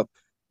 But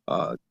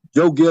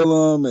Joe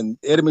Gillum and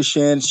Eddie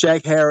Michan,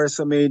 Shaq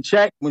Harris. I mean,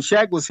 when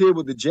Shaq was here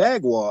with the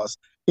Jaguars,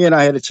 he and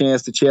I had a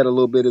chance to chat a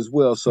little bit as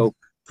well. So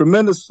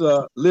tremendous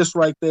list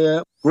right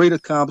there, great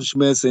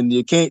accomplishments, and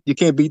you can't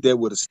beat that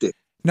with a stick.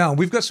 No,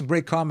 we've got some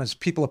great comments.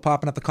 People are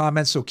popping up the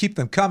comments, so keep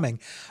them coming.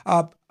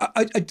 A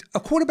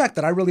quarterback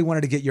that I really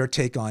wanted to get your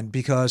take on,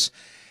 because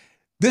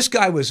this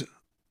guy was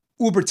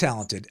uber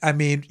talented. I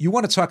mean, you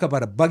want to talk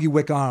about a buggy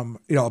whip arm,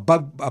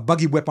 a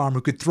buggy whip arm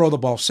who could throw the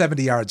ball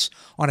 70 yards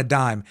on a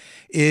dime,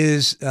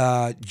 is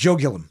Joe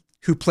Gillum,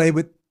 who played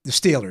with the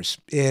Steelers.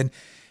 And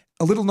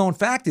a little known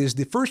fact is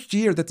the first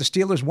year that the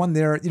Steelers won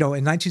their, in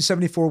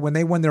 1974, when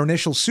they won their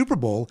initial Super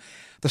Bowl,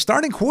 the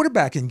starting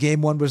quarterback in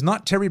game one was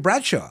not Terry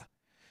Bradshaw.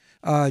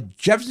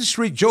 Jefferson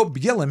Street Joe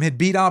Gillum had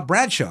beat out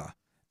Bradshaw,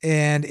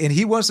 and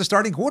he was the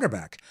starting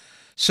quarterback.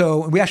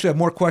 So we actually have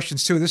more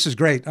questions too. This is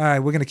great. All right,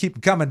 we're going to keep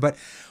them coming. But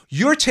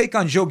your take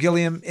on Joe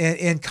Gillum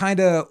and kind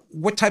of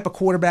what type of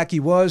quarterback he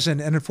was, and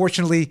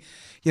unfortunately,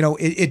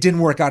 it didn't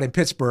work out in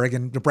Pittsburgh,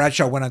 and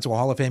Bradshaw went on to a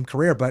Hall of Fame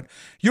career. But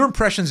your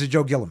impressions of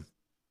Joe Gillum?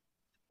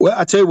 Well,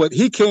 I tell you what,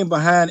 he came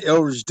behind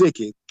Elridge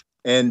Dickey,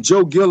 and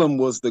Joe Gillum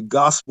was the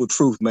gospel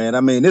truth, man.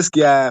 I mean, this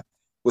guy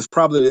was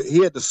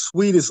he had the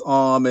sweetest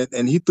arm,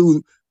 and he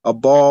threw a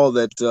ball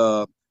that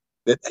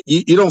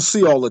you don't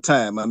see all the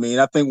time. I mean,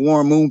 I think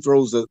Warren Moon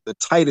throws the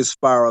tightest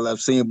spiral I've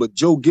seen, but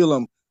Joe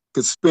Gillum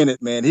could spin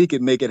it, man. He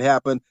could make it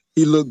happen.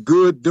 He looked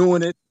good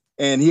doing it,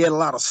 and he had a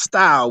lot of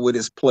style with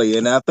his play,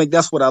 and I think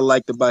that's what I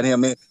liked about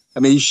him. I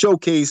mean, he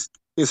showcased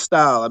his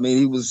style. I mean,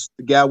 he was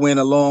the guy wearing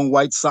the long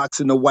white socks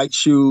and the white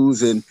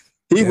shoes, and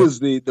he was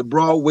the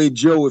Broadway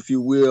Joe, if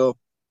you will,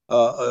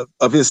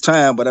 of his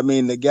time. But I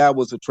mean, the guy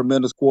was a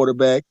tremendous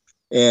quarterback,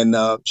 and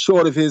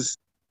short of his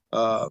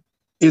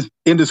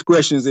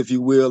indiscretions, if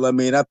you will, I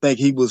mean, I think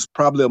he was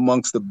probably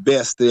amongst the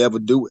best to ever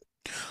do it.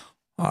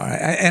 All right,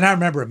 and I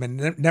remember him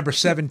in number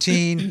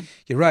 17.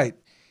 You're right.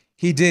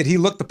 He did. He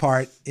looked the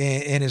part,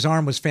 and his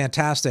arm was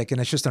fantastic. And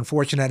it's just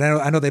unfortunate.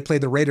 I know they played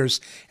the Raiders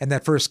in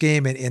that first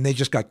game, and they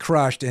just got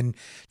crushed. And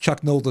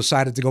Chuck Noll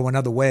decided to go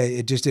another way.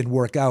 It just didn't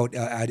work out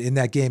in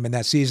that game in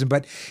that season.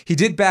 But he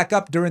did back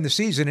up during the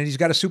season, and he's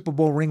got a Super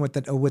Bowl ring with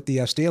the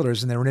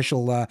Steelers in their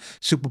initial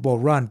Super Bowl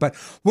run. But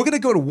we're going to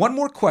go to one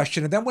more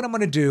question, and then what I'm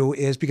going to do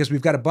is, because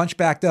we've got a bunch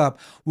backed up,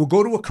 we'll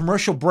go to a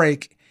commercial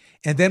break.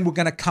 And then we're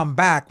going to come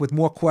back with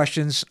more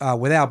questions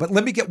with Al. But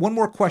let me get one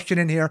more question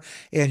in here.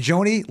 And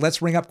Joni, let's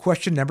bring up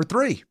question number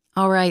 3.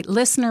 All right.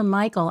 Listener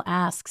Michael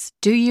asks,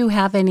 do you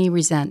have any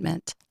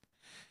resentment?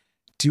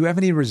 Do you have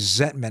any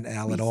resentment,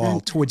 Al, at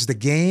all towards the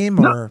game?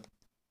 Or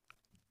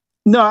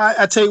No,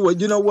 I tell you what,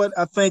 you know what?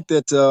 I think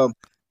that,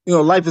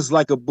 life is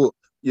like a book.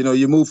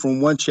 You move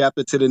from one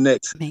chapter to the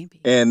next. Maybe.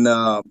 And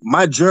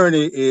my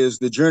journey is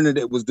the journey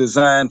that was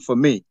designed for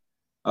me.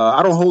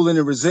 I don't hold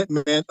any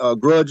resentment or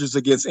grudges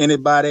against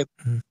anybody.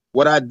 Mm-hmm.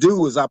 What I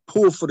do is I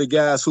pull for the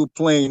guys who are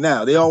playing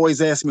now. They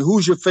always ask me,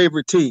 who's your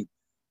favorite team?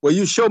 well,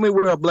 you show me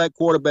where a black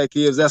quarterback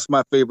is. That's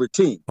my favorite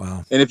team.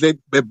 Wow. And if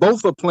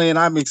both are playing,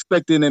 I'm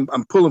expecting and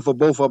I'm pulling for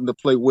both of them to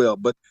play well.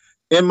 But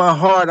in my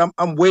heart,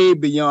 I'm way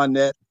beyond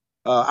that.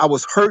 I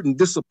was hurt and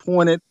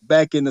disappointed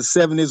back in the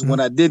 70s when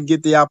I didn't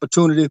get the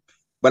opportunity.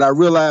 But I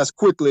realized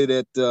quickly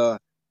that,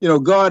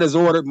 God has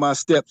ordered my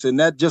steps, and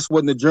that just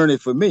wasn't a journey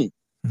for me.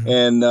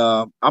 And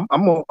I'm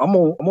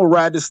gonna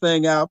ride this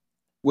thing out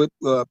with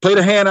play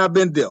the hand I've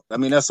been dealt. I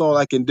mean, that's all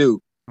I can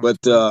do. But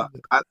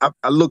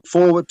I look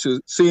forward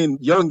to seeing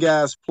young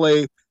guys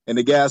play and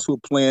the guys who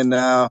are playing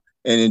now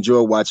and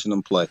enjoy watching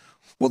them play.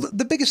 Well,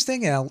 the biggest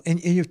thing, Al,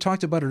 and you've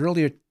talked about it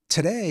earlier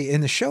today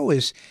in the show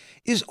is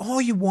all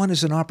you want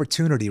is an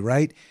opportunity,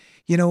 right?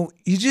 You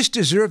just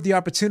deserve the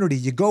opportunity.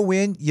 You go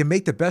in, you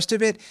make the best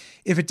of it.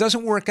 If it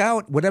doesn't work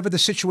out, whatever the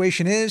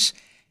situation is,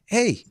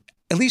 hey,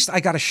 at least I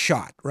got a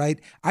shot, right?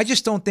 I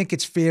just don't think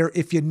it's fair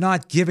if you're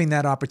not giving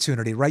that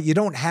opportunity, right? You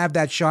don't have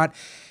that shot.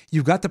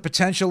 You've got the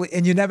potential,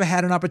 and you never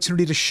had an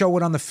opportunity to show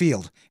it on the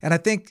field. And I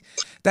think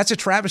that's a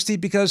travesty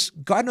because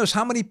God knows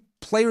how many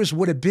players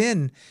would have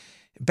been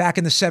back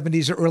in the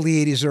 70s or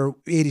early 80s or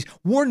 80s.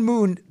 Warren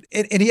Moon,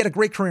 and he had a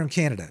great career in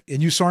Canada.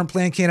 And you saw him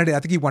play in Canada. I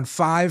think he won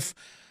 5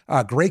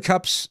 Grey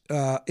Cups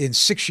in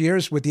 6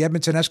 years with the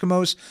Edmonton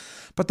Eskimos.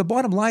 But the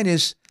bottom line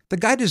is the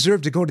guy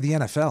deserved to go to the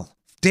NFL.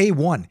 Day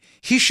one.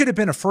 He should have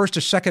been a first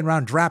or second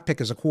round draft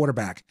pick as a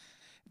quarterback.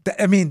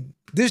 I mean,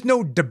 there's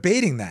no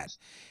debating that.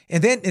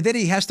 And then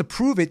he has to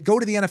prove it, go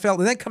to the NFL,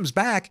 and then comes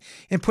back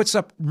and puts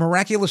up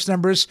miraculous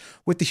numbers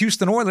with the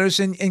Houston Oilers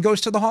and goes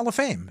to the Hall of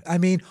Fame. I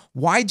mean,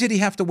 why did he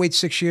have to wait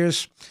 6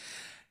 years?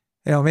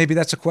 Maybe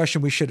that's a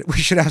question we should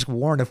ask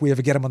Warren if we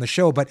ever get him on the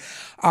show. But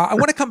I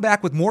want to come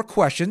back with more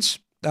questions.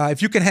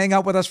 If you can hang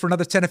out with us for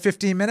another 10 or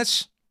 15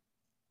 minutes.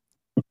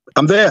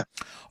 I'm there.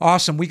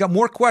 Awesome. We got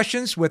more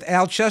questions with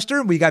Al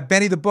Chester. We got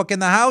Benny the Book in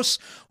the house.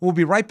 We'll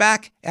be right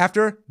back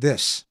after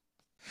this.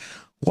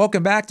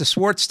 Welcome back to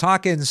Swartz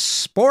Talking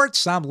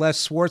Sports. I'm Les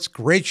Swartz.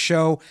 Great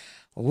show.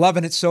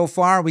 Loving it so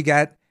far. We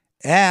got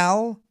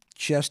Al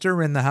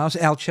Chester in the house.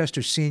 Al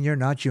Chester Sr.,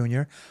 not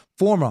Junior.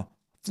 Former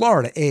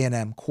Florida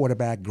A&M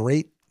quarterback.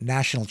 Great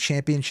national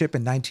championship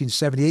in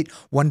 1978.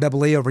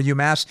 1AA over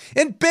UMass.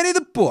 And Benny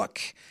the Book.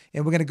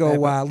 And we're going to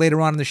go later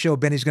on in the show.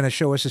 Benny's going to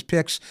show us his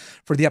picks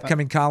for the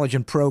upcoming college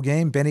and pro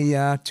game. Benny,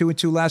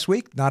 2-2 last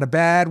week. Not a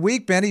bad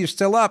week. Benny, you're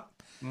still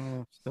up.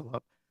 Still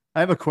up. I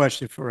have a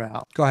question for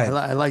Al. Go ahead.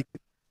 I like.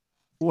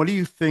 What do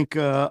you think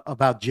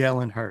about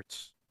Jalen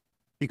Hurts?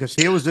 Because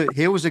here was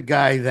a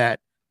guy that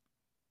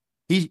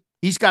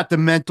he's got the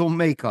mental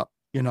makeup.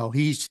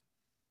 He's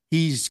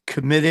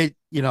committed.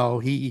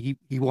 He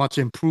wants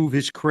to improve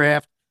his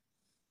craft.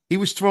 He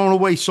was thrown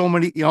away so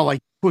many,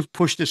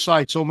 pushed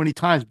aside so many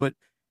times, but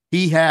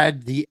he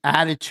had the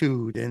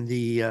attitude and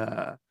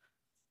the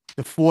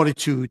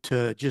fortitude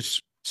to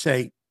just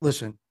say,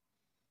 "Listen,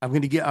 I'm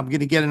going to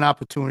get an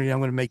opportunity. I'm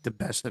going to make the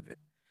best of it."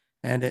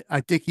 And I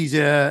think he's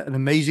an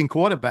amazing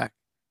quarterback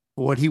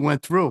for what he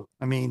went through.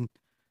 I mean,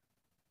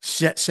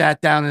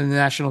 sat down in the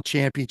national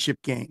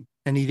championship game,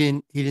 and he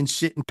didn't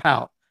sit and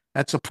pout.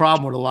 That's a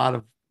problem with a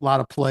lot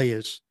of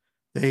players.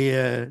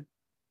 They're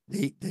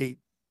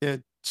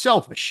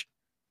selfish.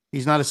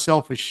 He's not a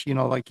selfish.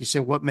 Like you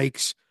said, what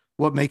makes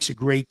a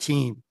great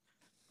team?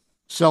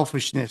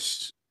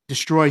 Selfishness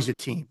destroys a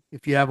team.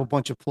 If you have a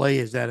bunch of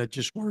players that are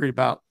just worried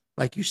about,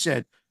 like you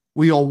said,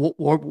 we all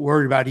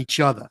worried about each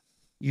other.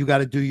 You got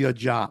to do your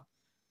job.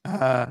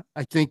 I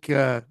think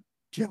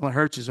Jalen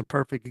Hurts is a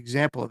perfect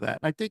example of that.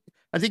 I think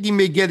he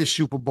may get a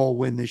Super Bowl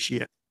win this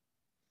year.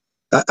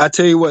 I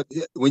tell you what,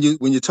 when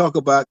you talk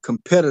about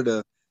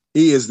competitor,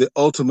 he is the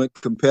ultimate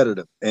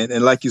competitor.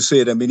 And like you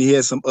said, I mean, he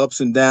has some ups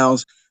and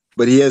downs,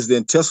 but he has the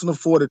intestinal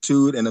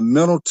fortitude and the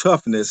mental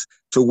toughness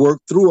to work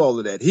through all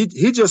of that.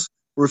 He just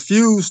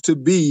refused to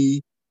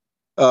be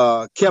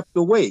kept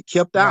away,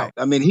 kept out. Right.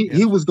 I mean,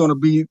 he was going to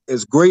be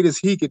as great as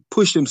he could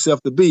push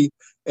himself to be,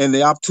 and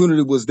the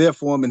opportunity was there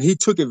for him, and he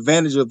took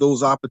advantage of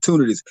those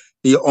opportunities.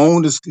 He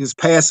owned his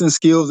passing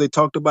skills. They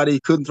talked about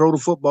he couldn't throw the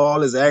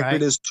football as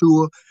accurate as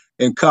Tua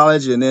in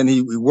college, and then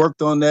he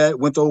worked on that,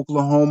 went to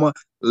Oklahoma,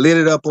 lit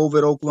it up over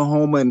at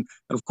Oklahoma, and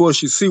of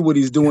course, you see what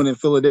he's doing in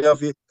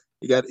Philadelphia.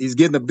 He's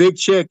getting a big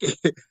check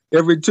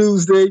every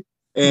Tuesday,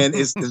 and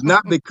it's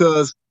not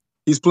because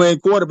he's playing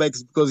quarterback,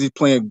 it's because he's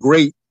playing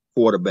great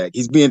quarterback.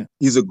 He's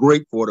a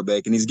great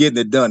quarterback, and he's getting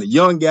it done. A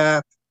young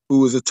guy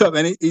who is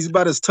he's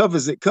about as tough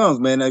as it comes,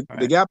 man.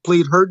 The guy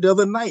played hurt the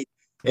other night,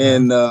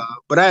 and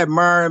but I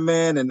admire him,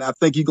 man, and I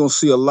think you're gonna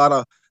see a lot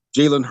of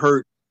Jalen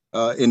Hurts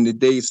in the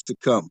days to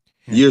come,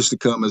 years to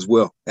come as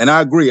well. And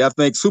I agree. I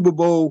think Super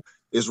Bowl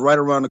is right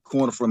around the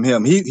corner from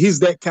him. He's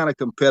that kind of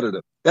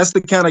competitor. That's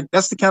the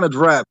kind of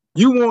drive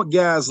you want.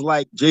 Guys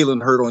like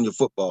Jalen Hurts on your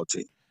football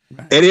team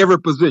at every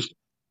position.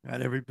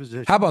 At every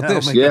position. How about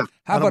this?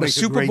 How about a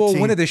Super Bowl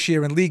winner this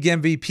year and league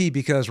MVP?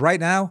 Because right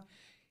now,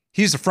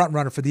 he's the front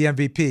runner for the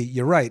MVP.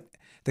 You're right.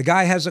 The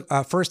guy has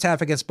a first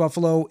half against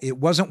Buffalo. It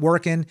wasn't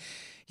working.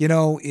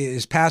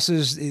 His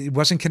passes, it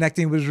wasn't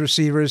connecting with his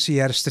receivers. He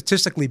had a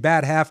statistically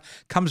bad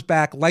half, comes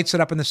back, lights it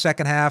up in the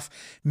second half,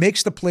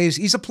 makes the plays.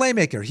 He's a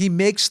playmaker. He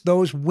makes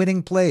those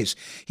winning plays.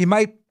 He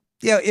might,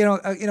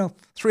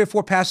 3 or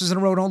 4 passes in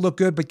a row don't look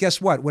good, but guess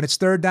what? When it's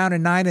 3rd down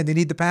and 9 and they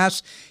need the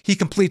pass, he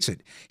completes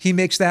it. He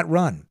makes that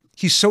run.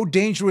 He's so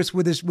dangerous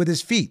with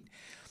his feet.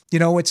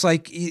 It's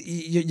like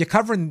you're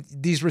covering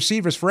these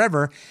receivers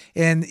forever,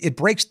 and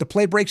the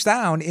play breaks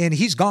down, and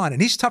he's gone,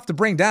 and he's tough to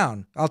bring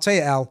down. I'll tell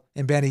you, Al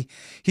and Benny,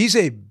 he's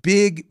a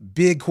big,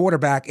 big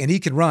quarterback, and he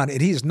can run,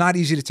 and he is not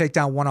easy to take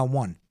down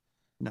one-on-one.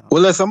 No.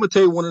 Well, Les, I'm going to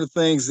tell you one of the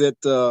things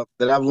that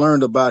I've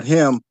learned about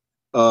him.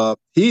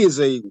 He is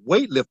a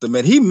weightlifter,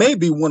 man. He may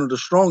be one of the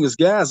strongest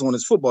guys on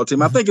his football team.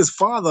 Mm-hmm. I think his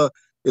father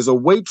is a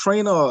weight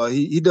trainer.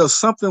 He does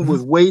something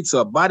with weights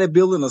or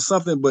bodybuilding or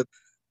something, but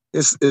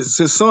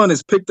his son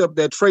has picked up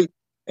that trait.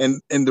 And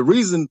the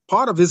reason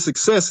part of his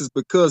success is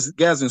because the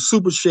guy's in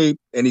super shape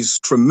and he's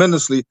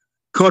tremendously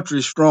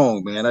country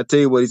strong, man. I tell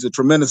you what, he's a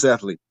tremendous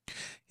athlete.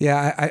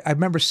 Yeah, I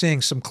remember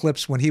seeing some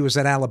clips when he was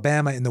at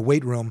Alabama in the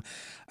weight room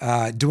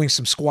doing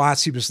some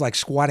squats. He was like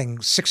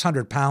squatting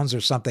 600 pounds or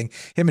something.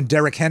 Him and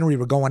Derrick Henry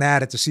were going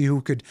at it to see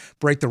who could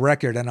break the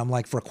record. And I'm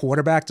like, for a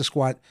quarterback to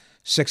squat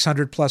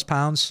 600 plus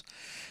pounds?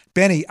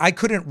 Benny, I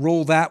couldn't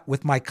roll that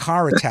with my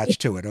car attached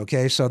to it,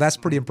 okay? So that's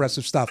pretty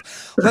impressive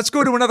stuff. Let's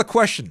go to another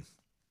question.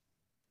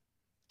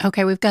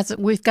 Okay, we've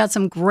got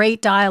some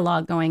great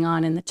dialogue going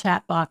on in the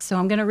chat box. So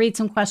I'm going to read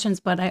some questions,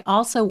 but I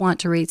also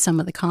want to read some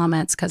of the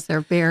comments because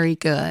they're very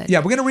good. Yeah,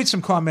 we're going to read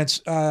some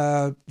comments.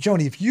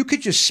 Joni, if you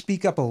could just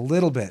speak up a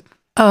little bit.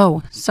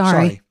 Oh,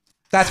 sorry.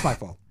 That's my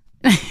fault.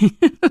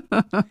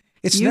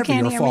 It's never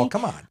your fault.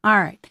 Come on. All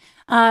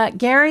right.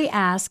 Gary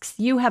asks,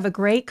 you have a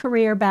great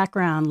career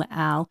background,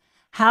 Al.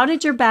 How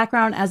did your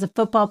background as a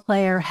football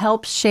player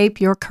help shape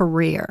your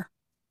career?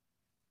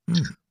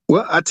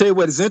 Well, I tell you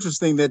what, it's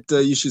interesting that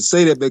you should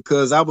say that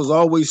because I was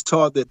always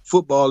taught that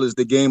football is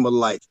the game of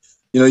life.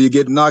 You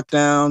get knocked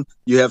down,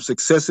 you have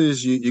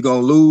successes, you're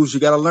going to lose. You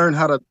got to learn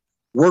how to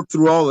work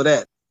through all of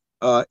that.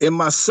 In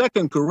my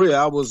second career,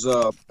 I was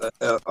a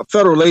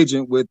federal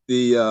agent with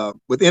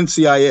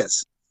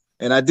NCIS,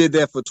 and I did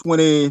that for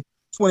 22,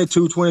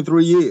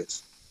 23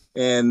 years,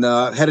 and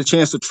had a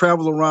chance to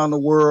travel around the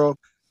world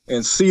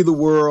and see the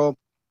world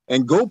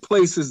and go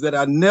places that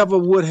I never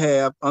would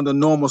have under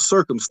normal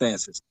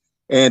circumstances.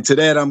 And to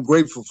that, I'm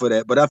grateful for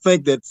that. But I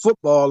think that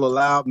football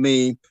allowed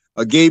me,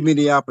 gave me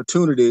the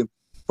opportunity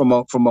from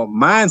a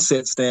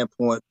mindset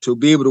standpoint to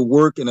be able to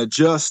work and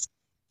adjust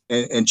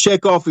and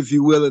check off, if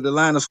you will, at the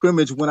line of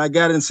scrimmage when I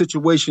got in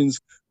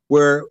situations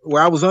where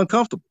I was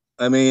uncomfortable.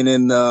 I mean,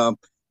 and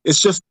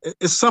it's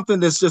something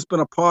that's just been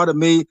a part of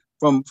me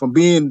from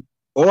being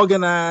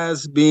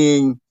organized,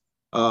 being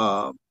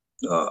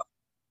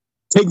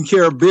taking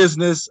care of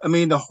business. I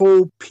mean, the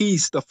whole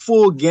piece, the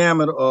full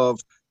gamut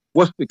of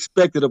what's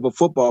expected of a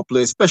football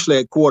player, especially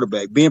at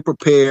quarterback, being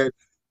prepared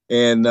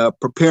and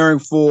preparing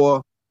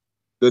for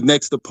the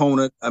next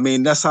opponent. I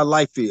mean, that's how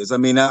life is. I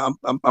mean,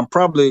 I'm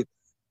probably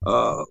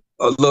a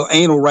little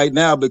anal right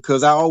now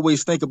because I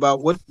always think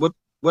about what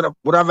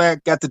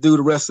I've got to do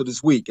the rest of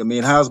this week. I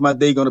mean, how's my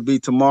day going to be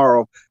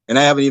tomorrow? And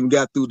I haven't even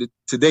got through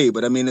today.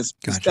 But I mean,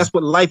 that's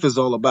what life is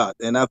all about.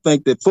 And I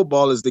think that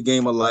football is the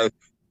game of life.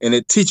 And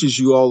it teaches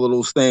you all of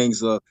those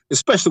things,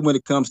 especially when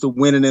it comes to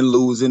winning and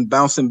losing,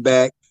 bouncing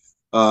back,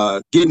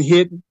 getting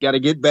hit, got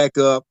to get back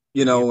up,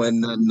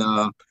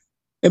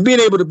 and being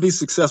able to be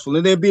successful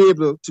and then be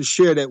able to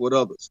share that with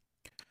others.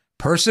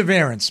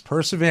 Perseverance.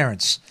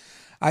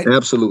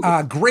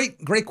 Absolutely.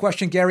 Great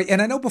question, Gary.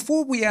 And I know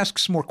before we ask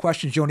some more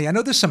questions, Joni, I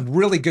know there's some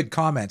really good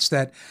comments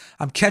that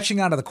I'm catching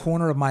out of the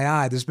corner of my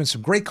eye. There's been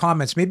some great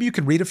comments. Maybe you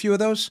can read a few of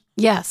those?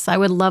 Yes, I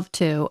would love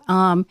to.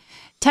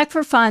 Tech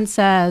for Fun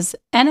says,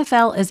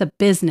 NFL is a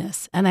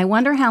business, and I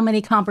wonder how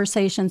many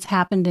conversations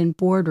happened in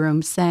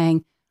boardrooms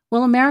saying,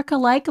 will America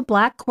like a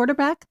black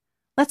quarterback?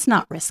 Let's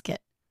not risk it.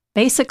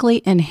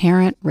 Basically,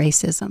 inherent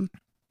racism.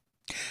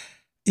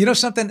 You know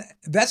something?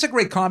 That's a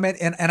great comment,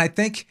 and I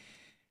think,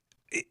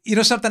 you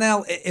know something,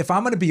 Al, if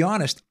I'm going to be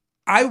honest,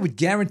 I would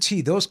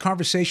guarantee those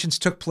conversations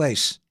took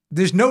place.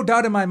 There's no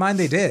doubt in my mind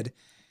they did.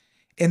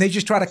 And they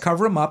just try to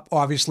cover him up,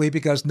 obviously,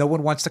 because no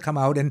one wants to come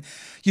out. And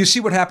you see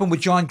what happened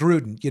with John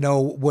Gruden,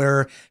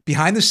 where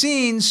behind the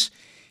scenes,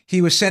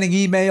 he was sending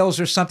emails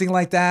or something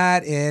like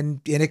that.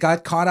 And it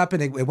got caught up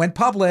and it went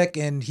public.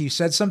 And he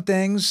said some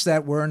things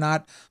that were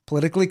not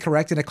politically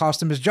correct and it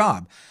cost him his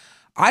job.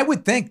 I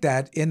would think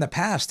that in the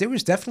past, there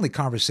was definitely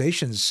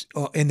conversations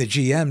in the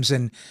GMs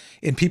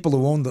and people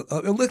who own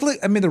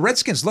the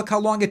Redskins. Look how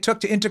long it took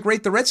to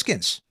integrate the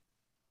Redskins.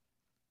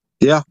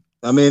 Yeah.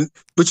 I mean,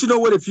 but you know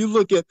what? If you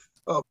look at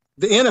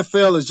the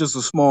NFL is just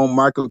a small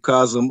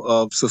microcosm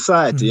of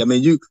society. Mm-hmm. I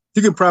mean, you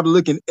can probably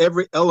look in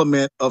every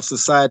element of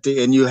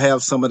society and you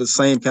have some of the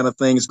same kind of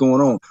things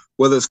going on,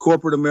 whether it's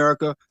corporate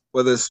America,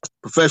 whether it's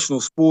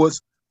professional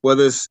sports,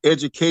 whether it's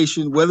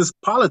education, whether it's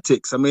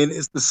politics. I mean,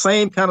 it's the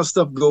same kind of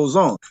stuff goes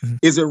on. Mm-hmm.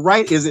 Is it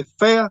right? Is it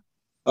fair?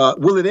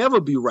 Will it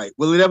ever be right?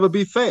 Will it ever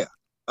be fair?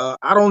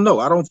 I don't know.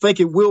 I don't think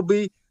it will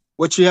be.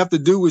 what you have to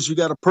do is you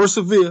got to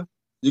persevere.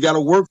 You got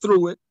to work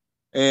through it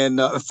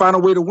and find a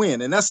way to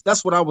win. And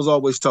that's what I was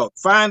always taught.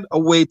 Find a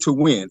way to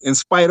win in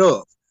spite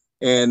of,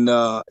 and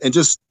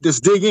just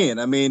dig in.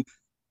 I mean,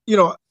 you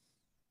know,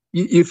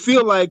 you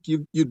feel like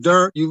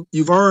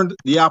you've earned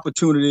the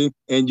opportunity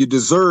and you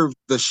deserve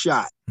the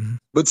shot,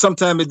 but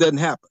sometimes it doesn't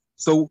happen.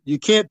 So you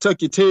can't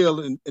tuck your tail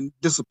and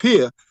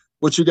disappear.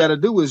 What you got to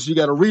do is you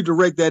got to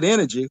redirect that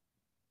energy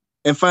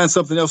and find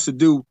something else to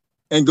do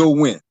and go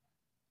win.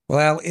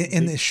 Well,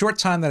 in the short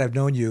time that I've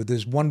known you,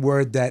 there's one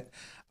word that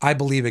I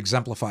believe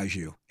exemplifies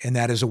you, and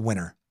that is a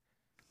winner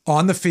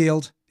on the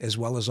field as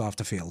well as off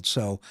the field.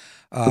 So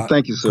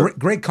thank you, sir.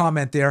 Great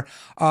comment there.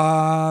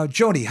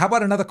 Joni, how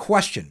about another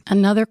question?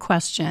 Another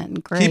question.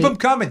 Great. Keep them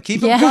coming.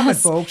 Keep them coming,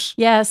 folks.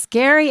 Yes.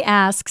 Gary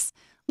asks,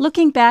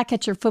 looking back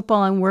at your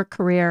football and work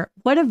career,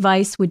 what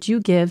advice would you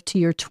give to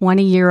your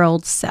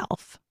 20-year-old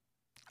self?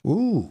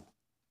 Ooh.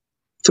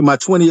 To my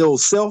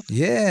 20-year-old self?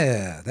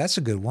 Yeah, that's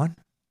a good one.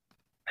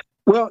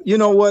 Well, you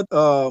know what?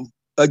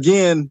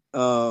 Again,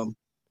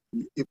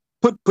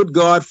 put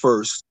God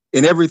first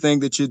in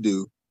everything that you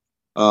do,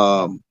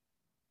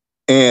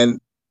 and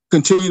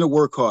continue to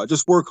work hard.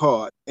 Just work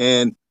hard.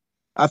 And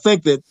I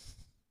think that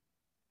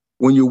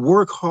when you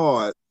work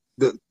hard,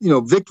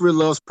 victory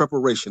loves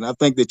preparation. I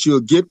think that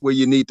you'll get where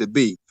you need to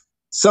be.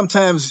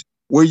 Sometimes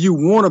where you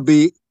want to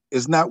be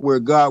is not where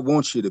God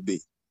wants you to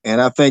be.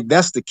 And I think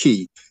that's the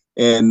key.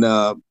 And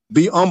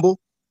be humble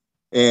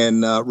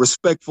and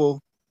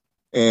respectful,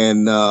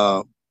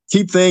 and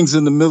keep things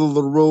in the middle of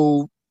the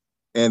road,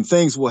 and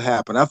things will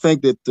happen. I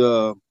think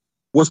that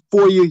what's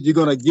for you, you're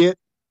going to get.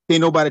 Ain't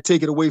nobody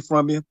take it away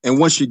from you. And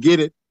once you get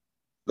it,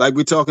 like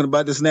we're talking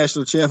about this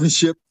national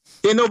championship,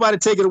 ain't nobody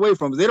take it away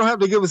from us. They don't have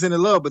to give us any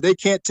love, but they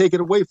can't take it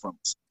away from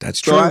us.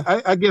 That's true.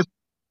 So I guess,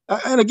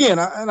 and again,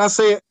 I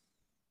say it,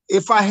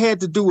 if I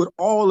had to do it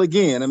all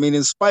again, I mean,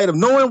 in spite of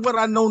knowing what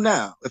I know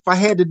now, if I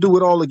had to do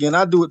it all again,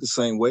 I'd do it the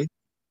same way.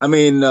 I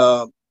mean,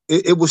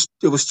 it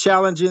was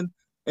challenging,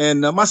 and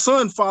my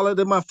son followed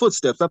in my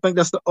footsteps. I think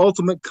that's the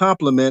ultimate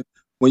compliment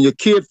when your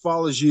kid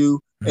follows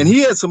you. And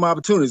he had some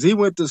opportunities. He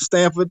went to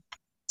Stanford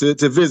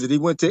to visit. He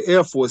went to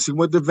Air Force. He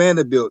went to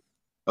Vanderbilt.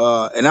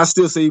 And I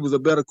still say he was a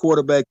better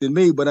quarterback than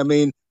me. But I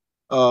mean,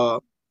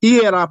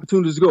 he had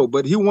opportunities to go.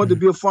 But he wanted to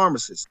be a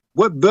pharmacist.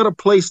 What better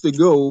place to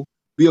go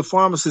be a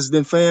pharmacist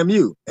than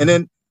FAMU? And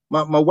then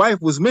my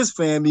wife was Miss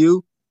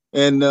FAMU.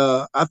 And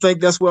I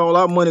think that's where all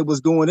our money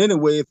was going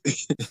anyway.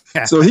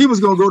 So he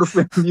was going to go to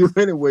FAMU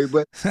anyway.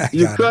 But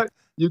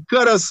you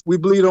cut us, we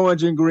bleed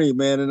orange and green,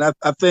 man. And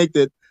I think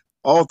that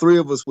all three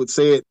of us would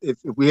say it. If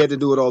we had to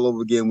do it all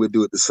over again, we'd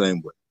do it the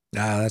same way.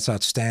 That's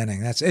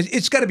outstanding.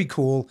 It's got to be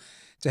cool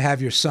to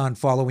have your son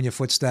follow in your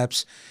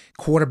footsteps,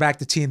 quarterback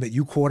the team that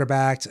you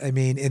quarterbacked. I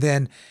mean, and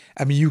then,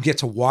 you get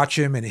to watch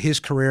him and his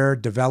career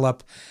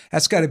develop.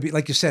 That's got to be,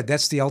 like you said,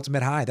 that's the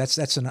ultimate high.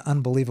 That's an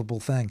unbelievable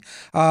thing.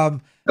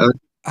 How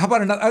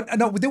about another?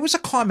 No, there was a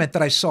comment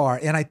that I saw,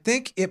 and I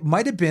think it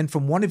might have been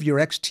from one of your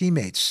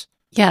ex-teammates.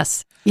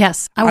 Yes.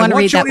 I want to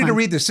read that one. I want Joni to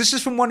read this. This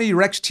is from one of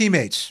your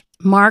ex-teammates.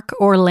 Mark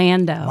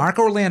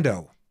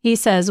Orlando. He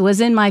says,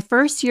 was in my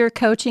first year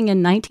coaching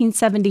in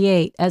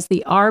 1978 as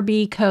the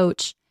RB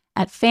coach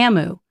at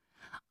FAMU.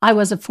 I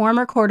was a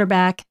former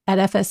quarterback at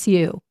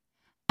FSU.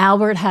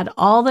 Albert had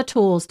all the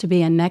tools to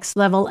be a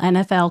next-level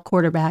NFL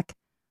quarterback.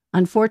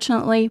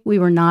 Unfortunately, we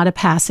were not a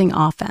passing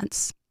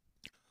offense.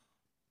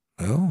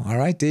 Oh, all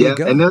right. There you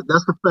go. And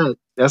that's a fact.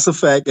 That's a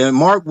fact. And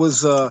Mark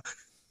was the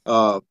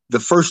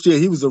first year,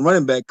 he was the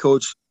running back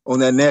coach on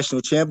that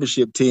national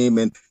championship team.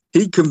 And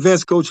he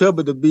convinced Coach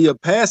Hubbard to be a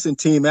passing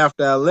team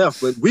after I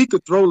left. But we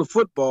could throw the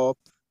football,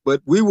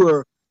 but we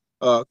were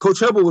Coach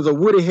Hubbard was a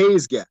Woody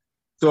Hayes guy.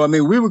 So,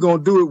 we were going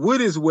to do it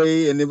Woody's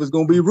way, and it was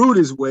going to be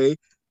Rudy's way.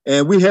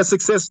 And we had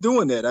success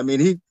doing that.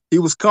 He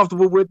was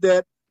comfortable with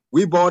that.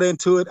 We bought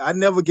into it. I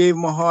never gave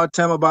him a hard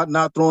time about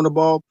not throwing the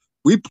ball.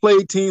 We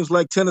played teams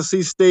like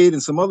Tennessee State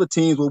and some other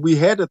teams where we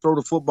had to throw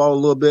the football a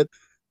little bit.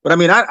 But,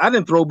 I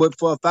didn't throw but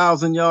for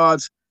 1,000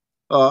 yards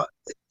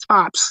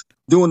tops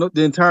during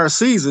the entire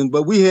season.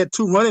 But we had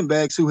two running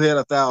backs who had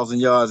 1,000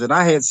 yards, and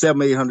I had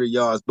 700-800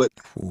 yards. But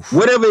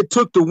whatever it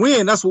took to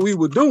win, that's what we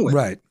were doing.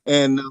 Right.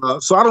 And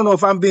so I don't know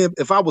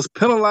if I was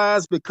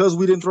penalized because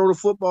we didn't throw the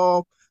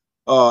football.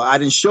 I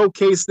didn't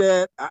showcase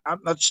that. I'm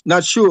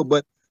not sure,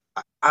 but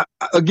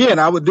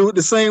I would do it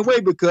the same way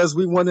because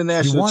we won the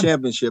national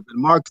championship.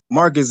 And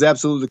Mark is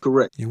absolutely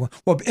correct. You won.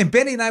 Well, and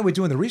Benny and I were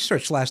doing the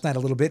research last night a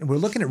little bit, and we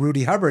were looking at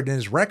Rudy Hubbard and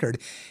his record.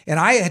 And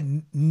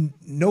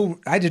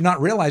I did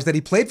not realize that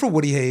he played for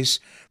Woody Hayes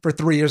for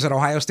 3 years at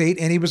Ohio State,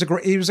 and he was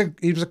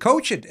a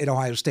coach at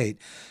Ohio State.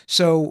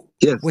 So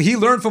yes. Well, he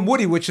learned from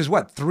Woody, which is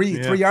what,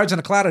 three yards in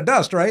a cloud of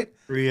dust, right?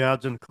 3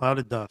 yards in a cloud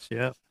of dust.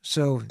 Yeah.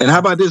 So, and how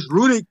about this?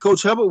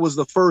 Coach Hubbard was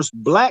the first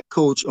black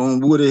coach on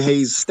Woody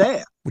Hayes'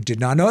 staff. We did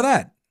not know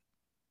that.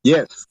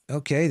 Yes.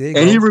 Okay, there you go.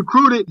 And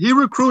he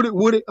recruited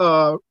Woody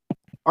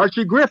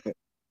Archie Griffin.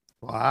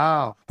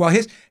 Wow. Well,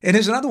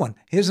 here's another one.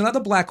 Here's another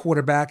black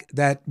quarterback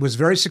that was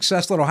very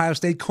successful at Ohio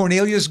State,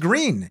 Cornelius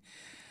Green.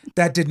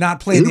 that did not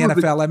play in the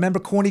NFL. I remember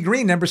Corny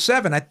Green, number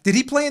 7. Did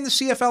he play in the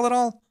CFL at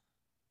all?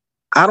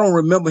 I don't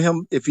remember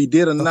him if he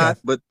did or not,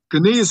 but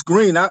Cornelius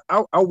Green, I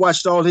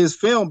watched all his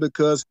film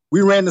because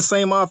we ran the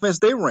same offense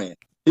they ran.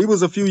 He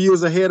was a few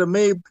years ahead of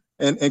me,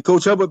 and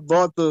Coach Hubbard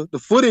brought the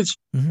footage,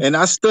 and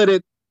I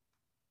studied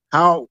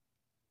how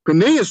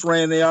Cornelius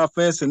ran the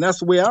offense, and that's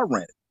the way I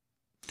ran it.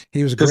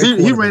 He was a great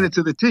because he ran it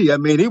to the T. I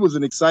mean, he was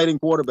an exciting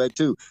quarterback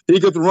too. He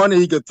could run it,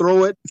 he could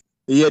throw it.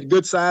 He had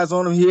good size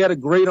on him. He had a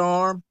great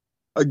arm.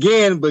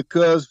 Again,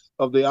 because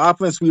of the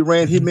offense we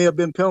ran, he may have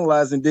been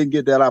penalized and didn't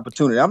get that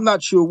opportunity. I'm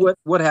not sure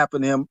what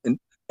happened to him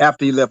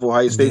after he left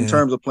Ohio State in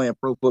terms of playing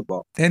pro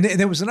football. And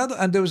there was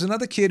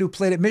another kid who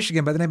played at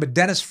Michigan by the name of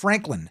Dennis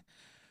Franklin,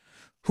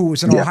 who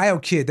was an Ohio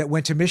kid that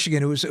went to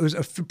Michigan. It was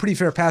a pretty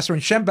fair passer,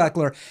 and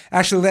Schembechler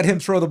actually let him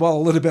throw the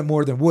ball a little bit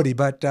more than Woody.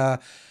 But how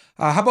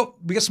about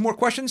we get some more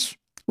questions?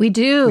 We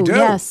do.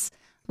 Yes.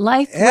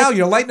 Al,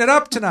 you're lighting it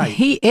up tonight.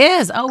 He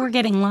is. Oh, we're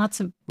getting lots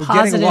of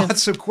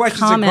positive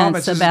questions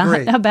comments and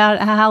comments. about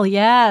Al.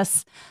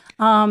 Yes.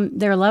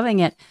 They're loving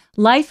it.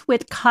 Life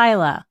with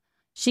Kyla.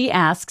 She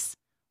asks,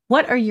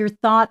 what are your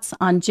thoughts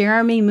on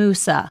Jeremy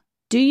Musa?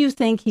 Do you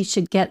think he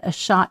should get a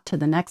shot to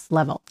the next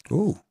level?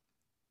 Ooh.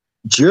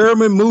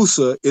 Jeremy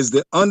Musa is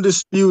the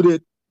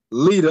undisputed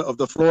leader of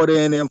the Florida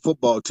A&M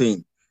football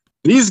team.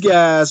 These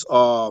guys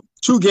are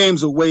 2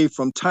 games away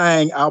from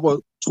tying our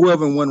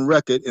 12-1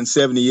 record in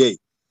 '78.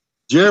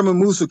 Jeremy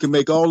Musa can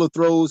make all the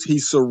throws.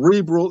 He's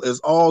cerebral as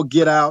all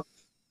get out.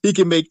 He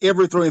can make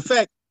every throw. In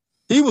fact,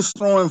 he was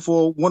throwing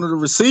for one of the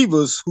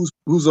receivers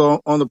who's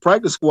on the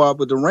practice squad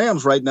with the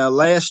Rams right now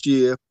last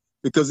year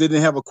because they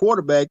didn't have a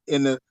quarterback,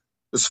 and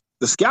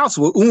the scouts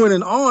were oohing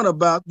and ahhing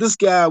about this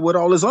guy with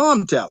all his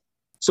arm talent.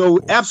 So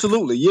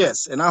absolutely,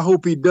 yes, and I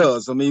hope he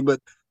does. I mean, but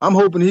I'm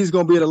hoping he's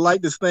going to be able to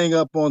light this thing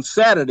up on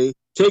Saturday,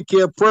 take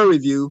care of Prairie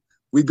View.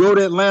 We go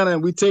to Atlanta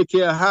and we take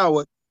care of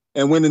Howard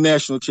and win the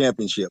national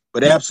championship.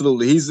 But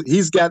absolutely,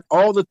 he's got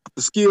all the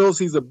skills.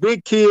 He's a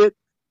big kid,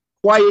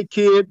 quiet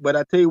kid, but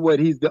I tell you what,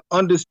 he's the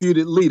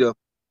undisputed leader,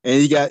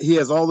 and he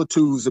has all the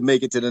tools to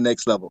make it to the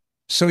next level.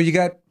 So you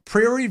got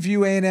Prairie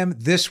View A&M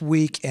this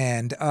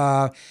weekend.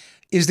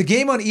 Is the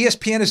game on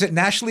ESPN? Is it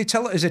nationally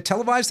is it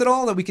televised at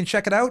all that we can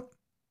check it out?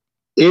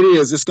 It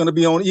is. It's going to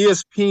be on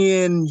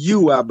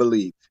ESPNU, I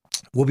believe.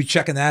 We'll be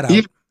checking that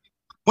out.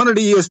 One of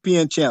the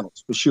ESPN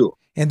channels, for sure.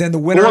 And then the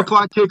winner.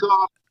 4:00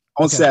 kickoff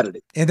on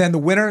Saturday. And then the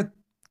winner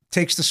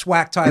takes the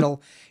SWAC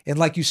title and,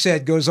 like you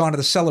said, goes on to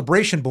the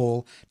Celebration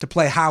Bowl to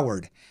play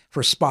Howard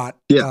for a spot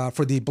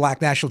for the Black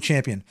National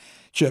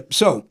Championship.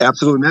 So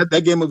absolutely.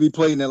 That game will be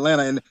played in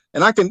Atlanta.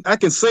 And I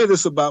can say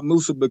this about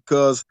Musa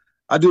because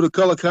I do the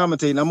color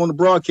commentating. I'm on the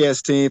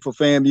broadcast team for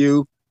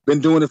FAMU. Been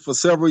doing it for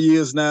several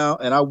years now,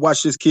 and I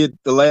watched this kid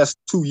the last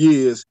 2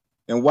 years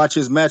and watch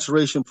his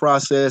maturation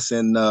process,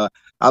 and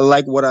I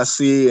like what I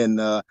see. And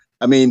I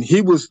mean,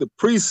 he was the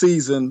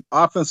preseason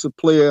offensive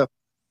player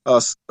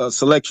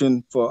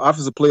selection for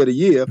Offensive Player of the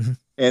Year,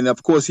 and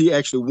of course, he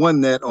actually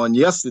won that on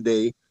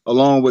yesterday,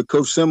 along with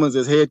Coach Simmons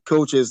as head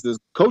coach as the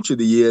Coach of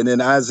the Year, and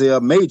then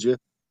Isaiah Major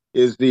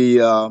is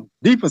the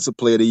Defensive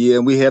Player of the Year,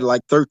 and we had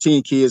like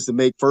 13 kids to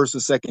make first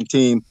and second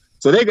team.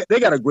 So they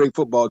got a great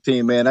football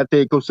team, man. I tell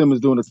you, Coach Simmons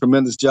is doing a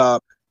tremendous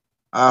job.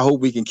 I hope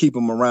we can keep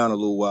them around a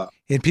little while.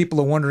 And people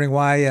are wondering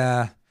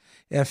why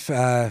if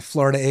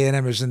Florida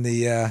A&M is in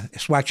the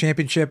SWAC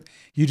championship,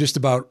 you just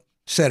about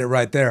said it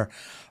right there.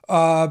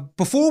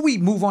 Before we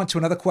move on to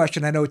another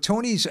question, I know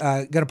Tony's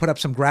going to put up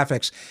some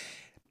graphics.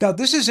 Now,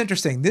 this is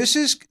interesting. This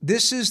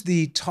is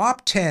the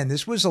top 10.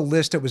 This was a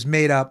list that was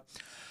made up.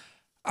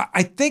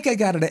 I think I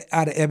got it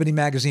out of Ebony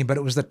Magazine, but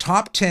it was the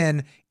top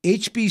 10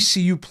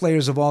 HBCU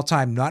players of all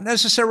time, not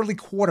necessarily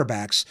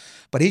quarterbacks,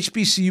 but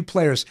HBCU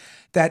players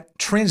that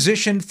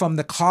transitioned from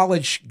the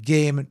college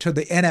game to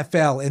the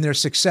NFL in their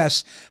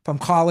success from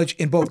college,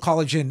 in both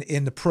college and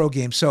in the pro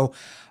game. So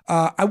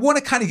I want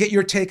to kind of get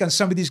your take on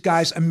some of these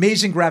guys.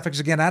 Amazing graphics.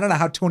 Again, I don't know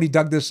how Tony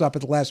dug this up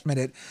at the last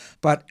minute,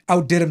 but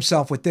outdid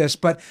himself with this.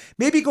 But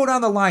maybe go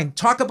down the line,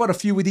 talk about a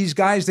few of these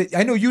guys that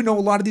I know you know a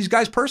lot of these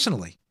guys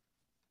personally.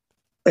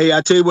 Hey,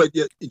 I tell you what,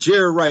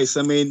 Jerry Rice,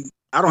 I mean,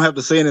 I don't have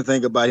to say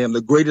anything about him.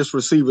 The greatest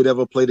receiver to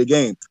ever play the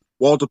game.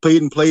 Walter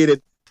Payton played at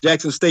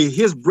Jackson State.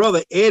 His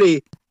brother,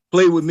 Eddie,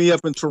 played with me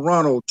up in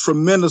Toronto.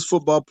 Tremendous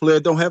football player.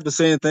 Don't have to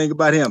say anything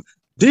about him.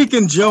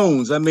 Deacon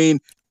Jones, I mean,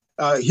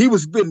 he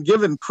was been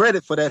given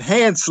credit for that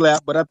hand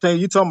slap, but I tell you,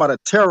 you're talking about a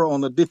terror on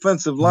the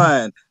defensive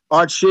line.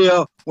 Art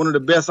Shell, one of the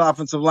best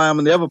offensive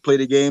linemen to ever play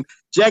the game.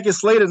 Jackie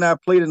Slater and I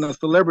played in a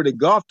celebrity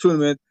golf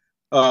tournament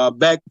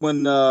back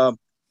when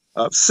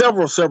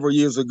several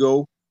years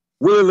ago.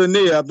 Will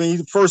Lanier, I mean,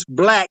 he's the first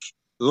black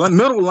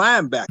middle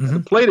linebacker to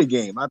play the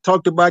game. I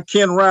talked about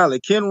Ken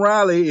Riley. Ken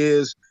Riley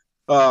is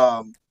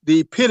the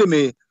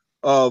epitome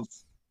of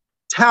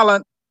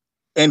talent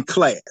and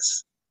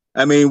class.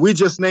 I mean, we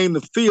just named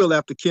the field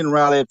after Ken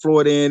Riley at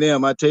Florida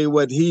A&M. I tell you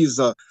what, he's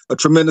a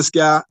tremendous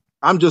guy.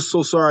 I'm just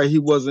so sorry he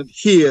wasn't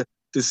here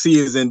to see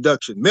his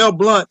induction. Mel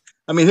Blount,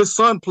 I mean, his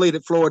son played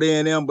at Florida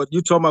A&M, but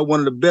you're talking about one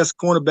of the best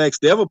cornerbacks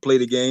to ever play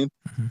the game.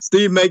 Mm-hmm.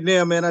 Steve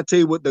McNair, man, I tell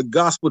you what, the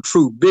gospel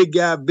truth. Big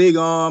guy, big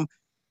arm,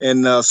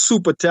 and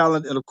super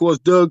talent. And, of course,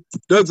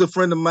 Doug's a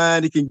friend of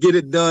mine. He can get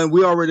it done.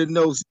 We already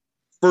know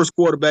first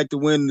quarterback to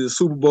win the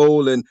Super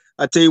Bowl. And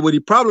I tell you what, he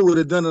probably would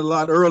have done it a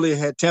lot earlier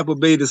had Tampa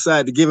Bay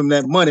decided to give him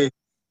that money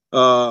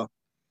while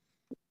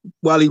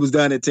he was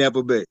down at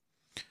Tampa Bay.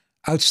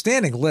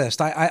 Outstanding list.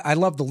 I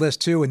love the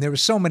list too. And there were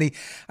so many,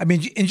 I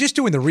mean, in just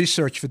doing the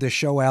research for this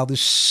show, Al,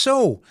 there's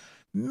so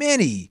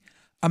many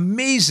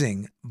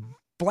amazing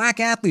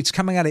black athletes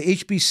coming out of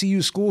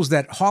HBCU schools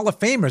that Hall of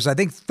Famers, I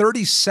think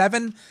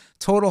 37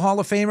 total Hall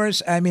of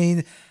Famers. I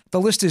mean,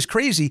 the list is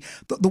crazy.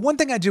 The one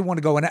thing I do want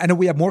to go, and I know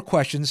we have more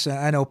questions.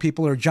 I know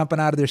people are jumping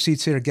out of their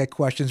seats here to get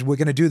questions. We're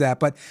going to do that.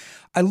 But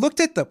I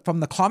looked at from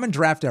the common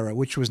draft era,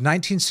 which was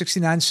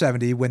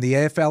 1969-70 when the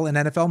AFL and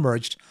NFL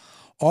merged,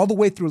 all the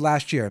way through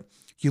last year.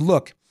 You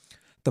look,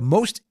 the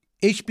most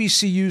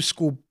HBCU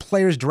school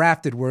players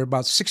drafted were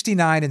about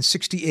 69 and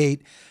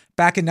 68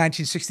 back in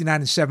 1969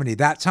 and 70.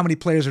 That's how many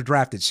players are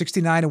drafted,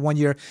 69 in one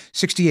year,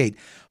 68.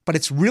 But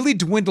it's really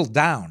dwindled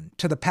down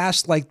to the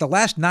past, like the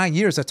last 9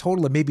 years, a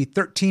total of maybe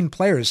 13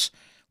 players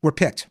were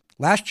picked.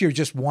 Last year,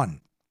 just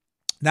one.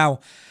 Now,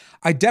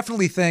 I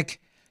definitely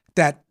think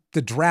that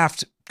the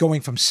draft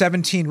going from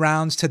 17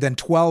 rounds to then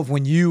 12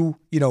 when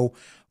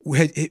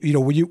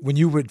when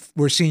you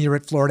were senior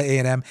at Florida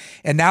A&M,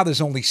 and now there's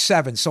only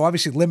 7, so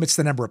obviously limits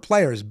the number of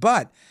players.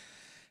 But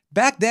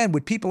back then,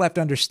 what people have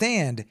to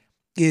understand,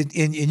 and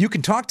you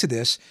can talk to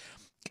this,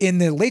 in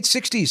the late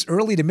 60s,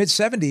 early to mid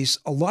 70s,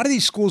 a lot of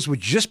these schools were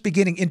just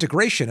beginning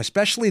integration,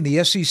 especially in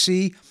the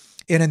SEC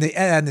and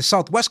in the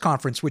Southwest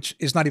Conference, which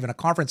is not even a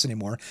conference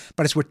anymore,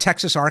 but it's where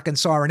Texas,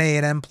 Arkansas, and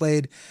A&M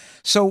played.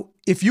 So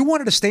if you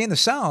wanted to stay in the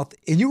South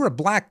and you were a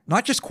black,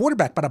 not just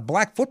quarterback, but a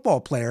black football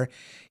player,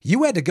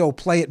 you had to go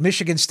play at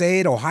Michigan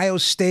State, Ohio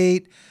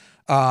State,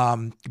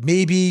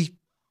 maybe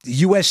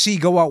USC,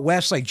 go out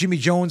west, like Jimmy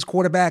Jones,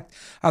 quarterback,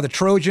 the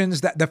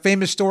Trojans. The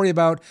famous story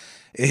about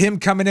him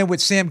coming in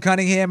with Sam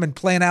Cunningham and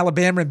playing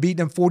Alabama and beating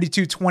them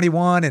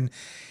 42-21. And,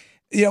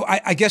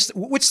 I guess,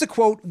 what's the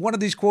quote? One of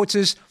these quotes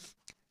is,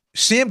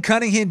 Sam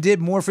Cunningham did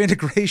more for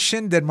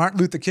integration than Martin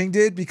Luther King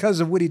did because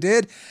of what he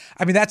did.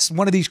 I mean, that's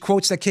one of these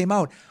quotes that came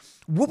out.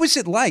 What was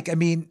it like? I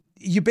mean,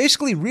 you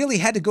basically really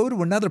had to go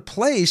to another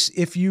place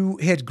if you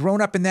had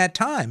grown up in that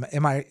time.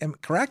 Am I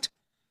correct?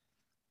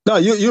 No,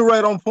 you're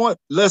right on point.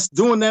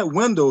 During that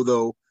window,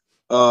 though,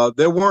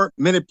 there weren't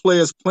many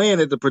players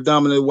playing at the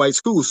predominantly white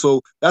schools.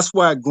 So that's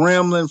why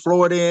Grambling,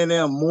 Florida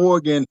A&M,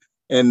 Morgan,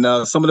 and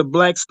some of the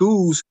black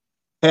schools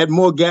had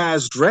more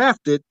guys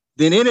drafted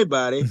than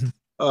anybody.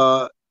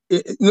 Mm-hmm.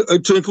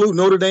 To include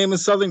Notre Dame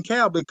and Southern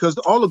Cal, because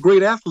all the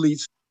great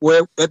athletes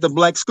were at the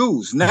black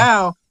schools.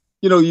 Now,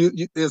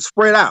 it's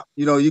spread out.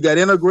 You got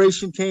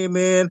integration came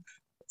in.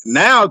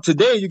 Now,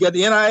 today, you got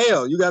the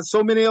NIL. You got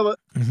so many other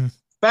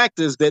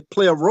factors that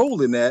play a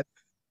role in that.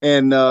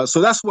 And so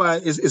that's why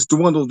it's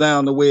dwindled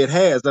down the way it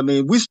has. I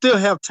mean, we still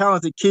have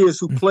talented kids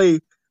who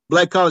play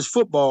black college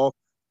football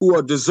who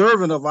are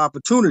deserving of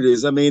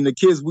opportunities. I mean, the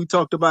kids we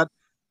talked about,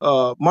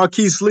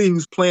 Marquise Lee,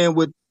 who's playing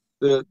with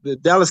the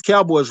Dallas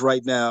Cowboys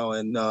right now,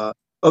 and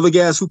other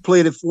guys who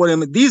played it for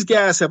them. These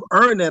guys have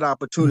earned that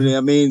opportunity.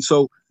 I mean,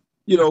 so,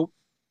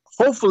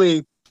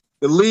 hopefully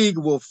the league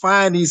will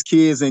find these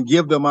kids and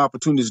give them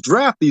opportunities,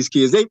 draft these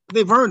kids.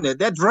 They've earned that.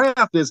 That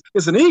draft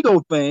it's an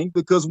ego thing,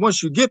 because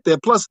once you get there,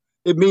 plus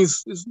it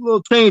means it's a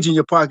little change in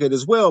your pocket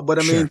as well. But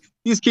I mean,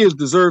 these kids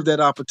deserve that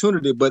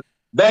opportunity. But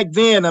back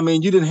then, I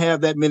mean, you didn't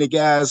have that many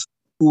guys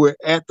who were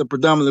at the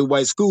predominantly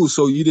white schools,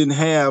 so you didn't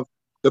have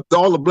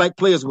all the black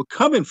players were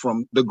coming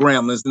from the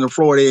Gramblings and the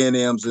Florida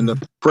A&Ms and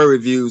the Prairie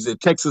Views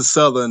and Texas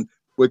Southern,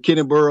 where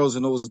Kenny Burroughs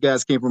and those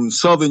guys came from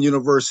Southern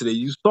University.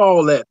 You saw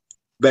all that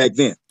back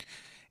then.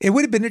 It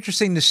would have been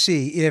interesting to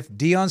see if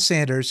Deion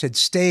Sanders had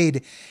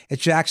stayed at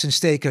Jackson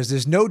State, because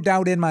there's no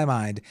doubt in my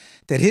mind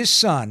that his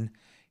son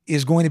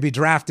is going to be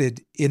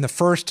drafted in the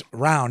first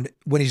round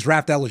when he's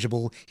draft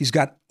eligible. He's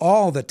got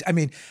all the,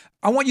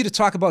 I want you to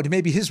talk about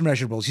maybe his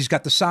measurables. He's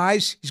got the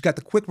size, he's got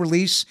the quick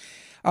release.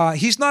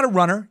 He's not a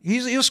runner.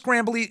 He'll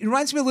scramble. He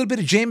reminds me a little bit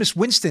of Jameis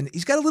Winston.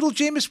 He's got a little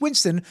Jameis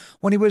Winston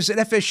when he was at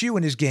FSU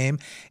in his game.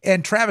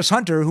 And Travis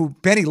Hunter, who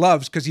Benny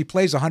loves because he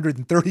plays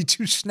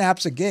 132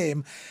 snaps a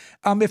game.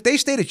 If they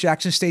stayed at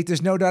Jackson State,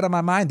 there's no doubt in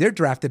my mind they're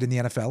drafted in the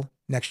NFL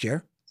next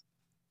year.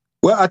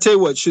 Well, I tell you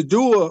what,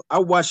 Shedeur, I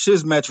watched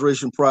his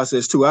maturation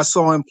process too. I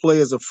saw him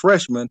play as a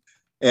freshman,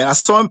 and I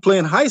saw him play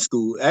in high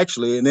school,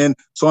 actually, and then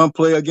saw him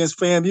play against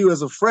FAMU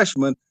as a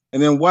freshman.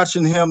 And then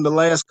watching him the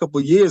last couple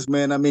of years,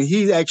 man, I mean,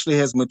 he actually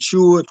has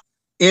matured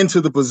into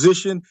the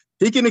position.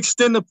 He can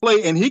extend the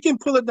play, and he can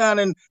pull it down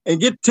and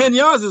get 10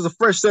 yards as a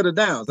fresh set of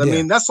downs. I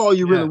mean, that's all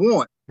you really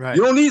want. Right.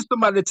 You don't need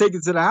somebody to take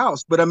it to the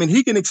house. But, I mean,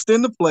 he can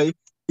extend the play.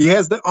 He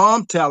has the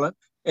arm talent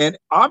and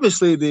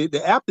obviously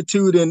the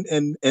aptitude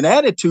and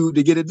attitude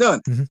to get it done.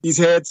 Mm-hmm. He's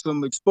had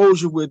some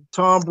exposure with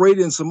Tom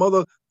Brady and some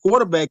other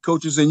quarterback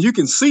coaches, and you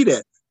can see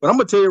that. But I'm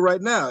going to tell you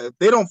right now, if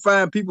they don't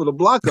find people to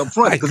block up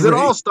front, because it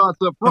all starts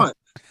up front.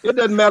 It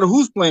doesn't matter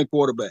who's playing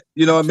quarterback.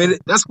 You know, I mean,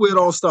 that's where it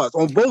all starts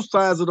on both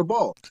sides of the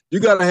ball. You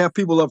got to have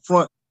people up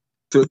front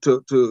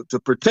to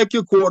protect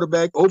your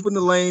quarterback, open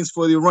the lanes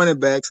for your running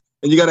backs,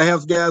 and you got to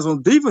have guys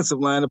on defensive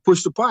line to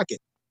push the pocket.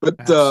 But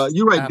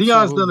you're right.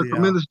 Deion's done a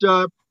tremendous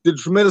job. Did a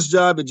tremendous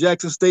job at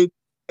Jackson State.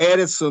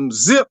 Added some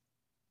zip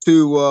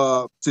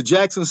to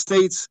Jackson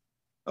State's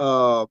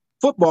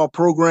football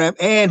program,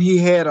 and he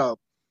had a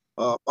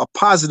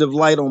positive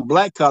light on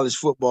black college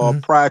football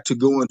prior to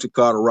going to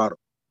Colorado.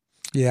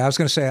 Yeah, I was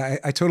going to say,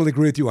 I totally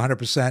agree with you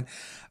 100%.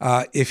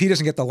 If he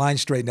doesn't get the line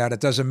straightened out,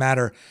 it doesn't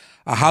matter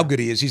how good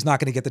he is. He's not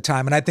going to get the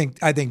time. And I think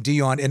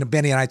Deion, and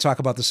Benny and I talk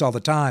about this all the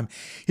time,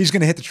 he's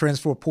going to hit the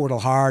transfer portal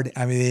hard.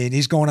 I mean,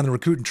 he's going on the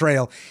recruiting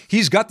trail.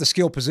 He's got the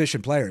skill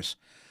position players.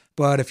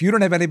 But if you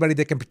don't have anybody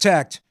that can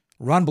protect,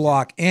 run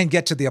block, and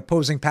get to the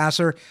opposing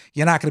passer,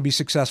 you're not going to be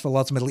successful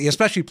ultimately,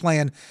 especially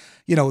playing,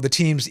 the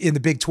teams in the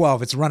Big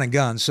 12. It's run and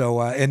gun.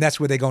 So, and that's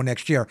where they go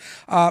next year.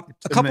 A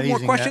couple more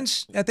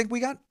questions I think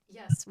we got.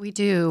 Yes, we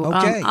do.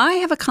 Okay. I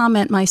have a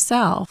comment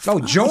myself. Oh,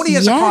 Joni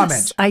has a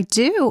comment. I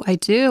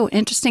do.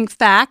 Interesting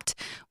fact,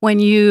 when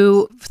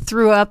you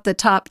threw up the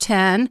top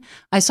 10,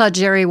 I saw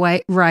Jerry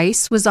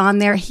Rice was on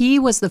there. He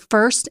was the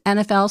first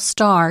NFL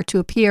star to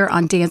appear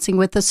on Dancing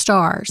with the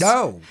Stars.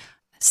 Oh.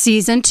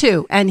 Season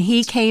 2, and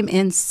he came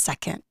in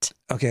second.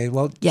 Okay,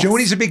 well, yes.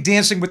 Joni's a big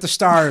Dancing with the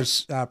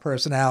Stars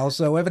personnel,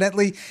 so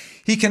evidently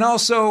he can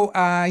also,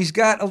 he's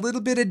got a little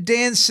bit of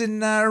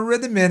dancing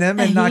rhythm in him,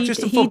 and not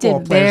just a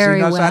football player,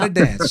 he knows how to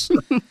dance.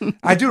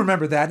 I do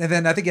remember that, and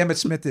then I think Emmett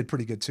Smith did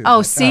pretty good too.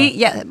 Oh,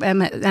 yeah,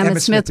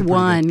 Emmett Smith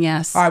won,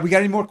 yes. All right, we got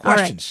any more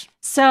questions? Right.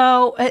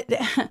 So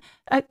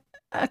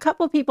a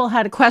couple of people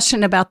had a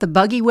question about the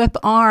buggy whip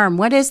arm.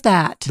 What is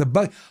that?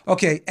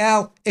 Okay,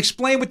 Al,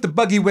 explain what the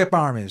buggy whip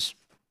arm is.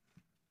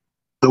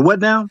 The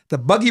what now? The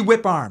buggy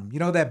whip arm. You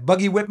know that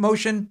buggy whip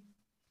motion?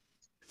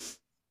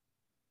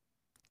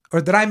 Or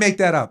did I make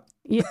that up?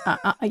 You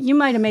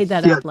might have made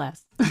that up,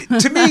 Les.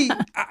 To me,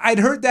 I'd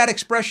heard that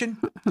expression.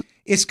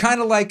 It's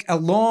kind of like a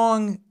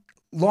long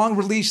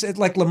release,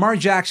 like Lamar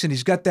Jackson.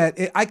 He's got that.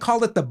 I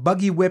call it the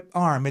buggy whip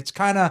arm. It's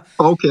kind of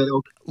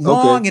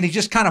long, and he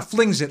just kind of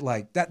flings it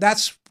like that.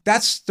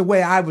 That's the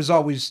way I was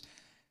always.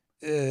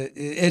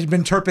 It had been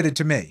interpreted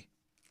to me.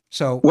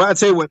 So, well, I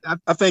tell you what,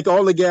 I think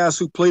all the guys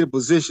who play the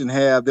position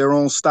have their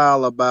own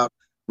style about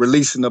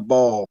releasing the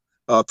ball,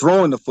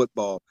 throwing the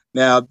football.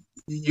 Now,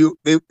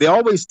 they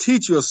always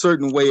teach you a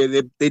certain way.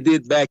 They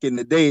did back in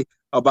the day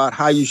about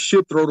how you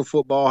should throw the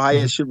football, how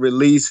you should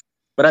release.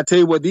 But I tell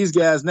you what, these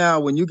guys now,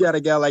 when you got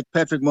a guy like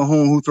Patrick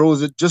Mahomes who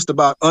throws it just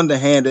about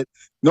underhanded,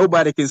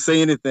 nobody can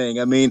say anything.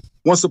 I mean,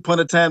 once upon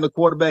a time, the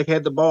quarterback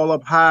had the ball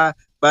up high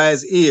by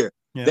his ear.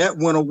 Yeah. That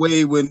went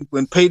away when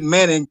Peyton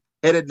Manning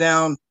had it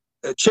down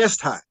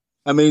chest high.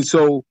 I mean,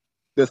 so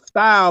the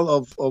style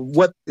of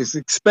what is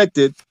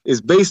expected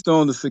is based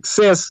on the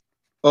success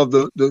of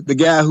the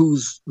guy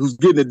who's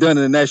getting it done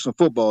in the National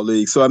Football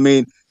League. So, I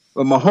mean,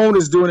 when Mahomes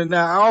is doing it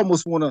now, I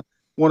almost want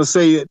to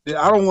say that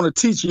I don't want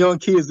to teach young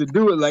kids to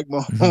do it like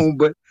Mahomes,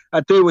 but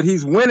I tell you what,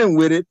 he's winning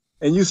with it.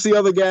 And you see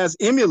other guys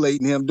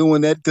emulating him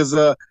doing that because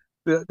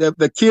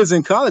the kids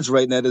in college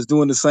right now is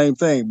doing the same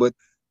thing. But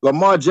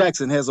Lamar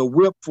Jackson has a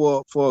whip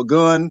for a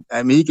gun.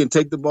 I mean, he can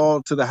take the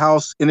ball to the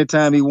house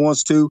anytime he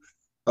wants to.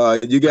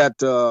 You got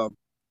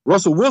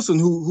Russell Wilson,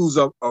 who's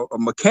a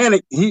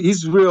mechanic.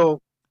 He's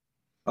real.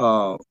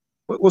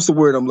 What's the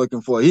word I'm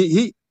looking for?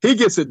 He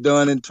gets it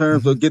done in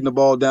terms of getting the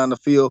ball down the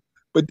field.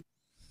 But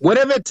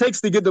whatever it takes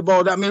to get the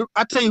ball down. I mean,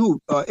 I tell you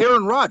who,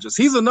 Aaron Rodgers.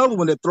 He's another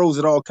one that throws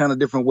it all kind of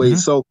different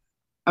ways. So,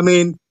 I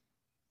mean,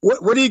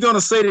 what are you going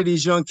to say to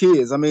these young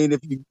kids? I mean,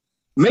 if you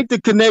make the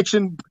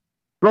connection,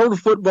 throw the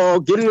football,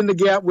 get it in the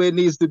gap where it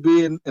needs to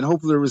be, and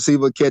hopefully the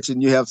receiver catch it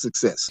and you have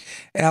success.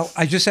 Al,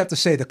 I just have to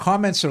say, the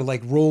comments are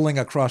like rolling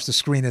across the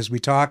screen as we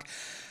talk.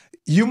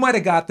 You might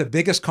have got the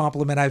biggest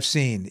compliment I've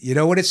seen. You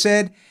know what it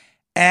said?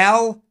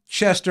 Al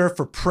Chester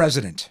for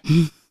president.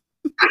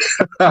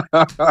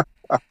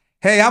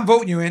 Hey, I'm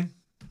voting you in.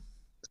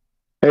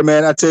 Hey,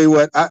 man, I tell you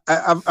what,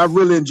 I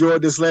really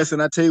enjoyed this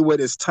lesson. I tell you what,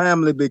 it's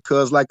timely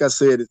because, like I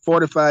said,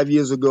 45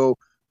 years ago,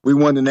 we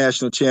won the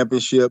national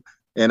championship.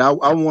 And I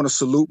want to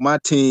salute my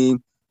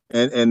team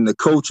and the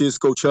coaches,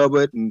 Coach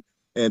Hubbard, and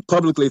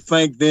publicly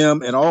thank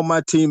them and all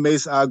my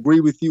teammates. I agree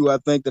with you. I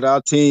think that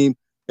our team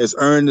has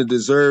earned the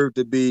deserve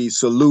to be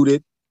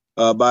saluted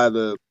by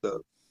the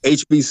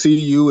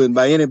HBCU and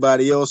by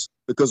anybody else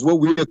because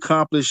what we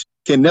accomplished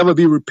can never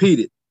be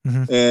repeated.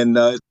 And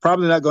it's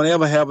probably not going to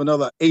ever have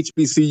another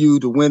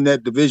HBCU to win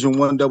that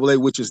Division I AA,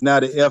 which is now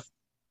the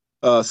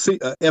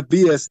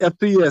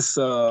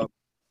FBS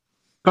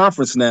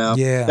conference now.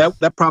 Yeah,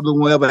 that probably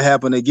won't ever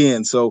happen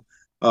again. So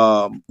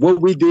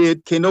what we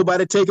did, can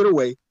nobody take it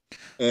away.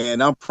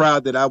 And I'm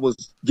proud that I was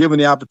given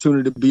the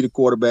opportunity to be the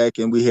quarterback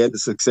and we had the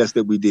success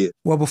that we did.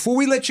 Well, before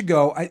we let you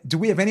go, do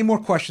we have any more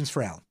questions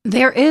for Al?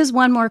 There is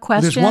one more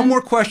question. There's one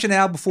more question,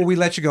 Al, before we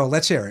let you go.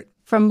 Let's hear it.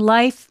 From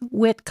Life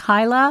with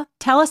Kyla.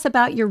 Tell us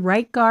about your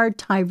right guard,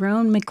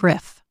 Tyrone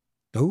McGriff.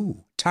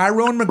 Oh,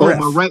 Tyrone McGriff.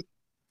 Oh,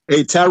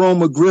 Hey, Tyrone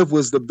McGriff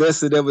was the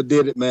best that ever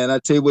did it, man. I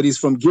tell you what, he's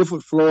from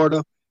Gifford,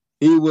 Florida.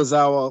 He was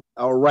our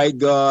right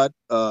guard.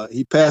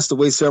 He passed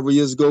away several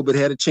years ago, but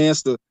had a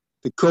chance to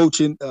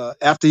coach.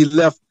 After he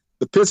left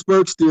the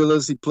Pittsburgh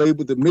Steelers, he played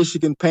with the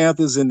Michigan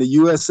Panthers in the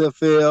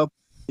USFL.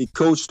 He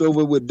coached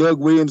over with Doug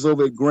Williams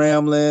over at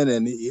Grambling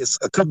and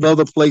a couple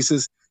other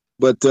places.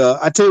 But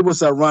I tell you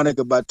what's ironic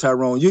about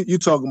Tyrone. You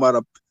talking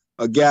about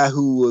a guy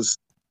who was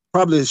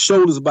probably his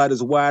shoulders about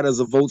as wide as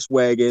a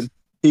Volkswagen.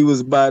 He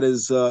was about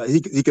as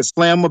he could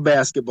slam a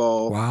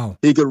basketball. Wow.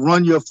 He could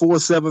run your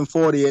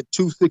 4.740 at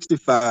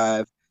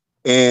 265,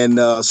 and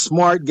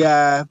smart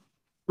guy,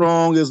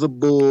 strong as a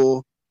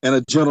bull, and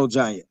a gentle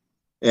giant.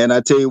 And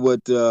I tell you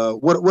what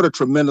a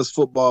tremendous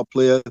football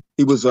player.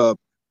 He was a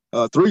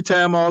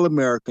three-time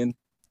All-American,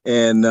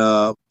 and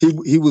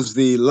he was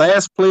the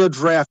last player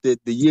drafted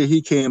the year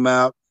he came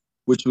out,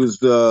 which was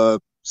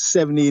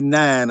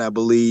 79, I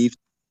believe,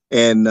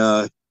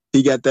 and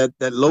he got that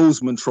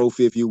Lozman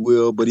trophy, if you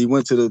will, but he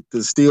went to the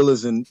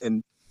Steelers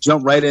and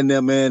jumped right in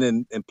there, man,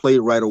 and played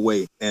right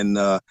away. And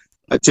I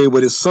tell you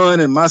what, his son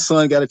and my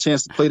son got a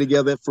chance to play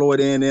together at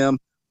Florida A&M.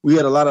 We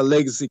had a lot of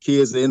legacy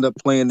kids that end up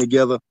playing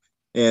together.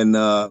 And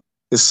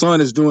his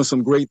son is doing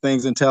some great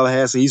things in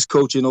Tallahassee. He's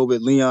coaching over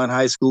at Leon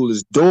High School.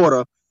 His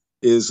daughter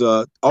is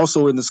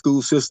also in the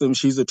school system.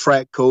 She's a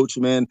track coach,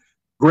 man.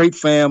 Great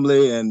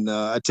family. And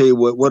I tell you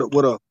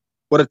what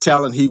a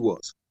talent he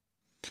was.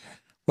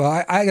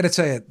 Well, I got to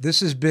tell you, this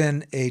has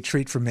been a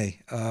treat for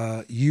me.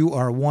 You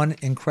are one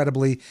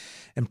incredibly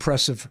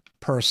impressive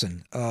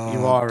person. You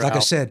are, like Al.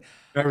 I said,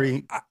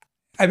 Very.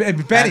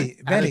 Benny,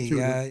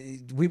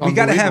 we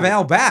got to have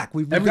Al back.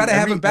 We've got to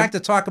have him back to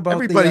talk about.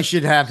 Everybody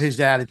should have his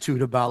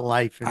attitude about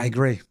life. I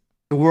agree.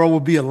 The world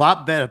would be a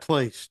lot better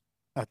place.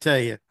 I'll tell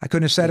you. I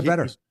couldn't have said it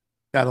better. He's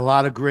got a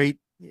lot of great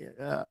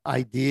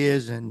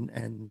ideas,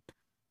 and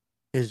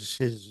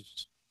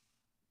his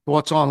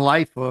thoughts on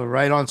life are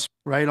right on.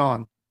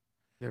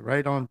 They're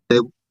right on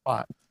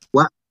spot.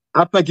 Well,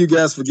 I thank you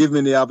guys for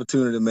giving me the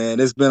opportunity,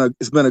 man. It's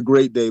been a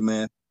great day,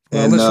 man.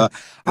 Well, and listen,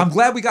 I'm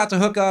glad we got to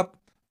hook up.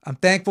 I'm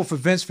thankful for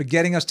Vince for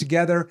getting us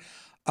together.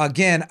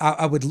 Again,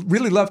 I would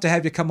really love to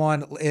have you come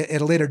on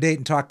at a later date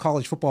and talk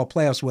college football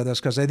playoffs with us,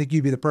 because I think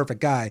you'd be the perfect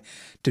guy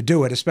to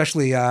do it,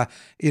 especially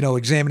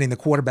examining the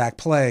quarterback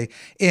play.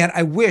 And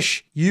I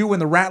wish you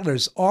and the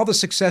Rattlers all the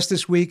success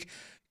this week.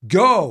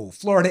 Go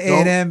Florida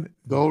A&M.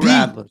 Go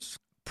Rattlers.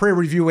 Prairie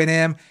Review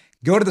A&M.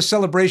 Go to the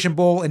Celebration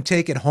Bowl and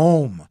take it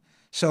home.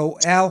 So,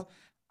 Al,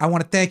 I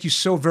want to thank you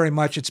so very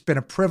much. It's been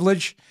a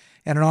privilege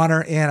and an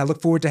honor, and I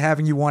look forward to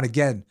having you on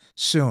again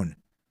soon.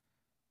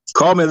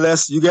 Call me,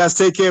 Les. You guys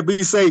take care. Be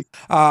safe.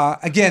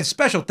 Again,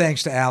 special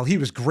thanks to Al. He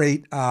was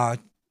great.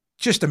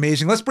 Just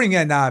amazing. Let's bring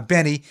in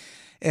Benny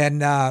and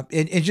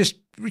just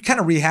kind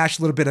of rehash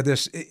a little bit of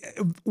this.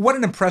 What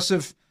an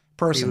impressive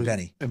person,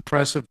 Benny.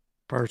 Impressive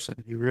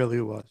person. He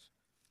really was.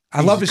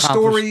 I love his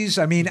stories.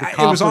 I mean, it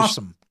was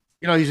awesome.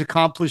 He's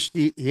accomplished.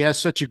 He has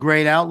such a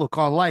great outlook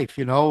on life.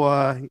 He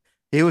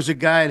was a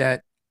guy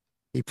that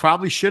he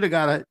probably should have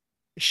got a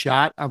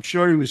shot. I'm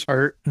sure he was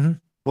hurt,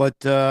 but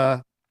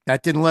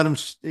that didn't let him.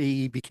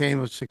 He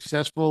became a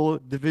successful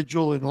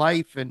individual in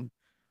life, and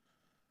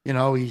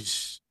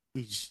he's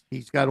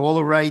got all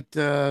the right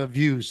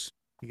views.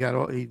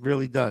 He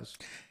really does.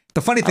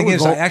 The funny thing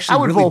is, I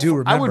actually really do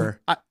remember.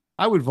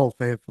 I would vote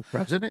for him for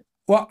president.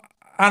 Well,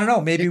 I don't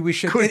know. Maybe we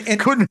should.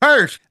 Couldn't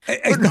hurt.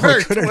 It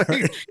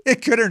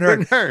couldn't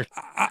hurt.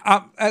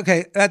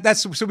 Okay,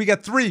 so we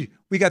got three.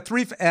 We got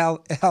three for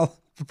Al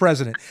for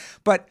president.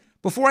 But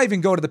before I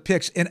even go to the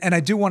picks, and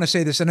I do want to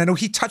say this, and I know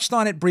he touched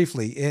on it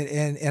briefly,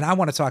 and I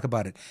want to talk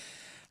about it.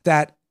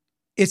 That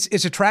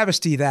it's a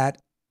travesty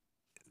that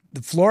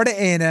the Florida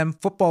A&M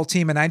football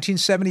team in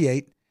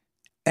 1978,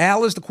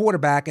 Al is the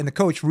quarterback, and the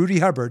coach Rudy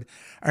Hubbard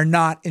are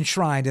not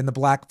enshrined in the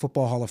Black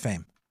Football Hall of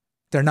Fame.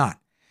 They're not.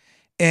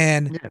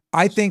 And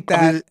I think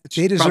that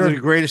they deserve probably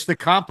the greatest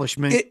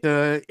accomplishment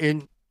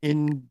in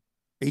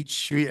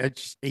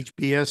HBSU.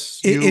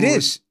 It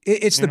is.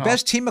 It's the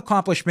best team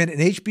accomplishment in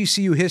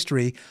HBCU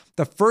history.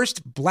 The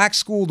first black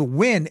school to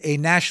win a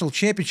national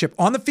championship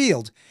on the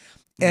field.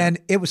 And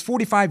it was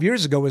 45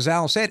 years ago, as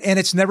Al said, and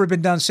it's never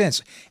been done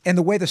since. And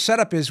the way the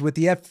setup is with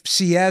the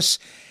FCS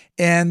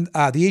and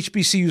the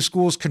HBCU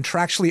schools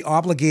contractually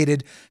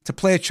obligated to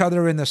play each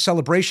other in the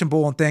Celebration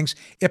Bowl and things,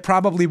 it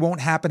probably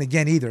won't happen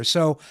again either.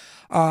 So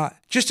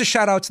just a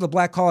shout out to the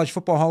Black College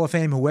Football Hall of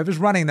Fame, whoever's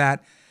running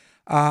that.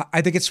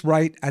 I think it's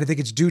right. I think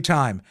it's due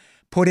time.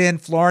 Put in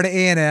Florida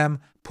A&M,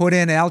 put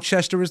in Al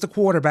Chester as the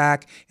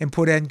quarterback, and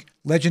put in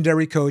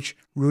legendary coach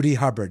Rudy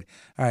Hubbard.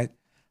 All right,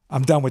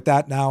 I'm done with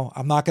that now.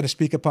 I'm not going to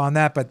speak upon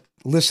that, but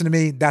listen to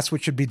me. That's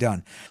what should be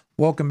done.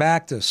 Welcome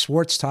back to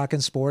Swartz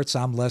Talking Sports.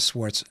 I'm Les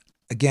Swartz.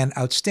 Again,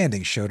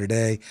 outstanding show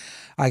today.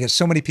 I got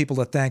so many people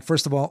to thank.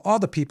 First of all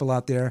the people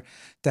out there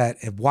that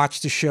have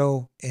watched the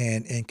show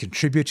and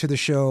contribute to the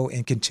show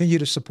and continue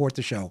to support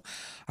the show.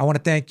 I want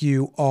to thank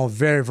you all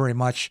very, very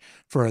much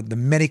for the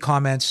many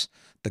comments,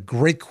 the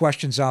great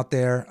questions out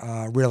there.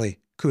 Really,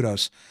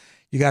 kudos.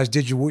 You guys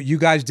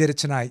did it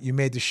tonight. You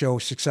made the show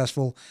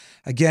successful.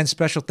 Again,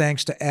 special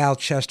thanks to Al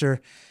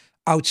Chester.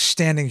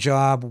 Outstanding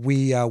job.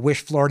 We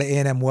wish Florida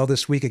A&M well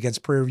this week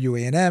against Prairie View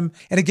A&M.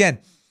 And again,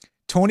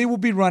 Tony will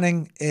be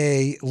running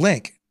a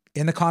link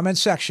in the comment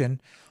section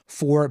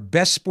for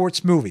Best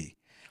Sports Movie.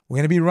 We're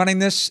going to be running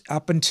this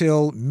up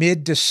until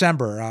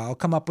mid-December. I'll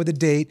come up with a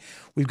date.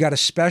 We've got a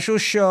special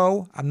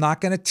show. I'm not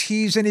going to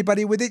tease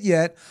anybody with it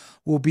yet.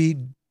 We'll be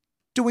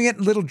doing it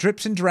in little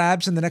drips and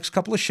drabs in the next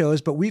couple of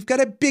shows, but we've got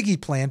a biggie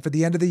planned for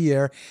the end of the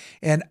year,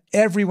 and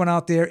everyone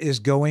out there is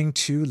going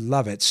to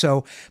love it.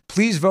 So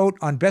please vote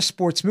on Best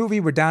Sports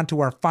Movie. We're down to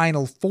our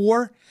final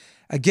 4.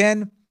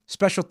 Again,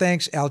 special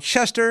thanks, Al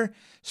Chester.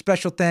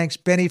 Special thanks,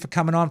 Benny, for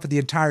coming on for the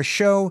entire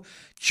show.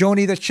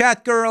 Joni, the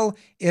chat girl,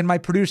 and my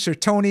producer,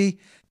 Tony.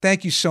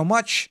 Thank you so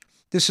much.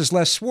 This is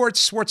Les Swartz,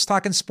 Swartz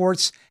Talking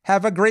Sports.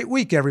 Have a great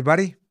week,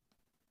 everybody.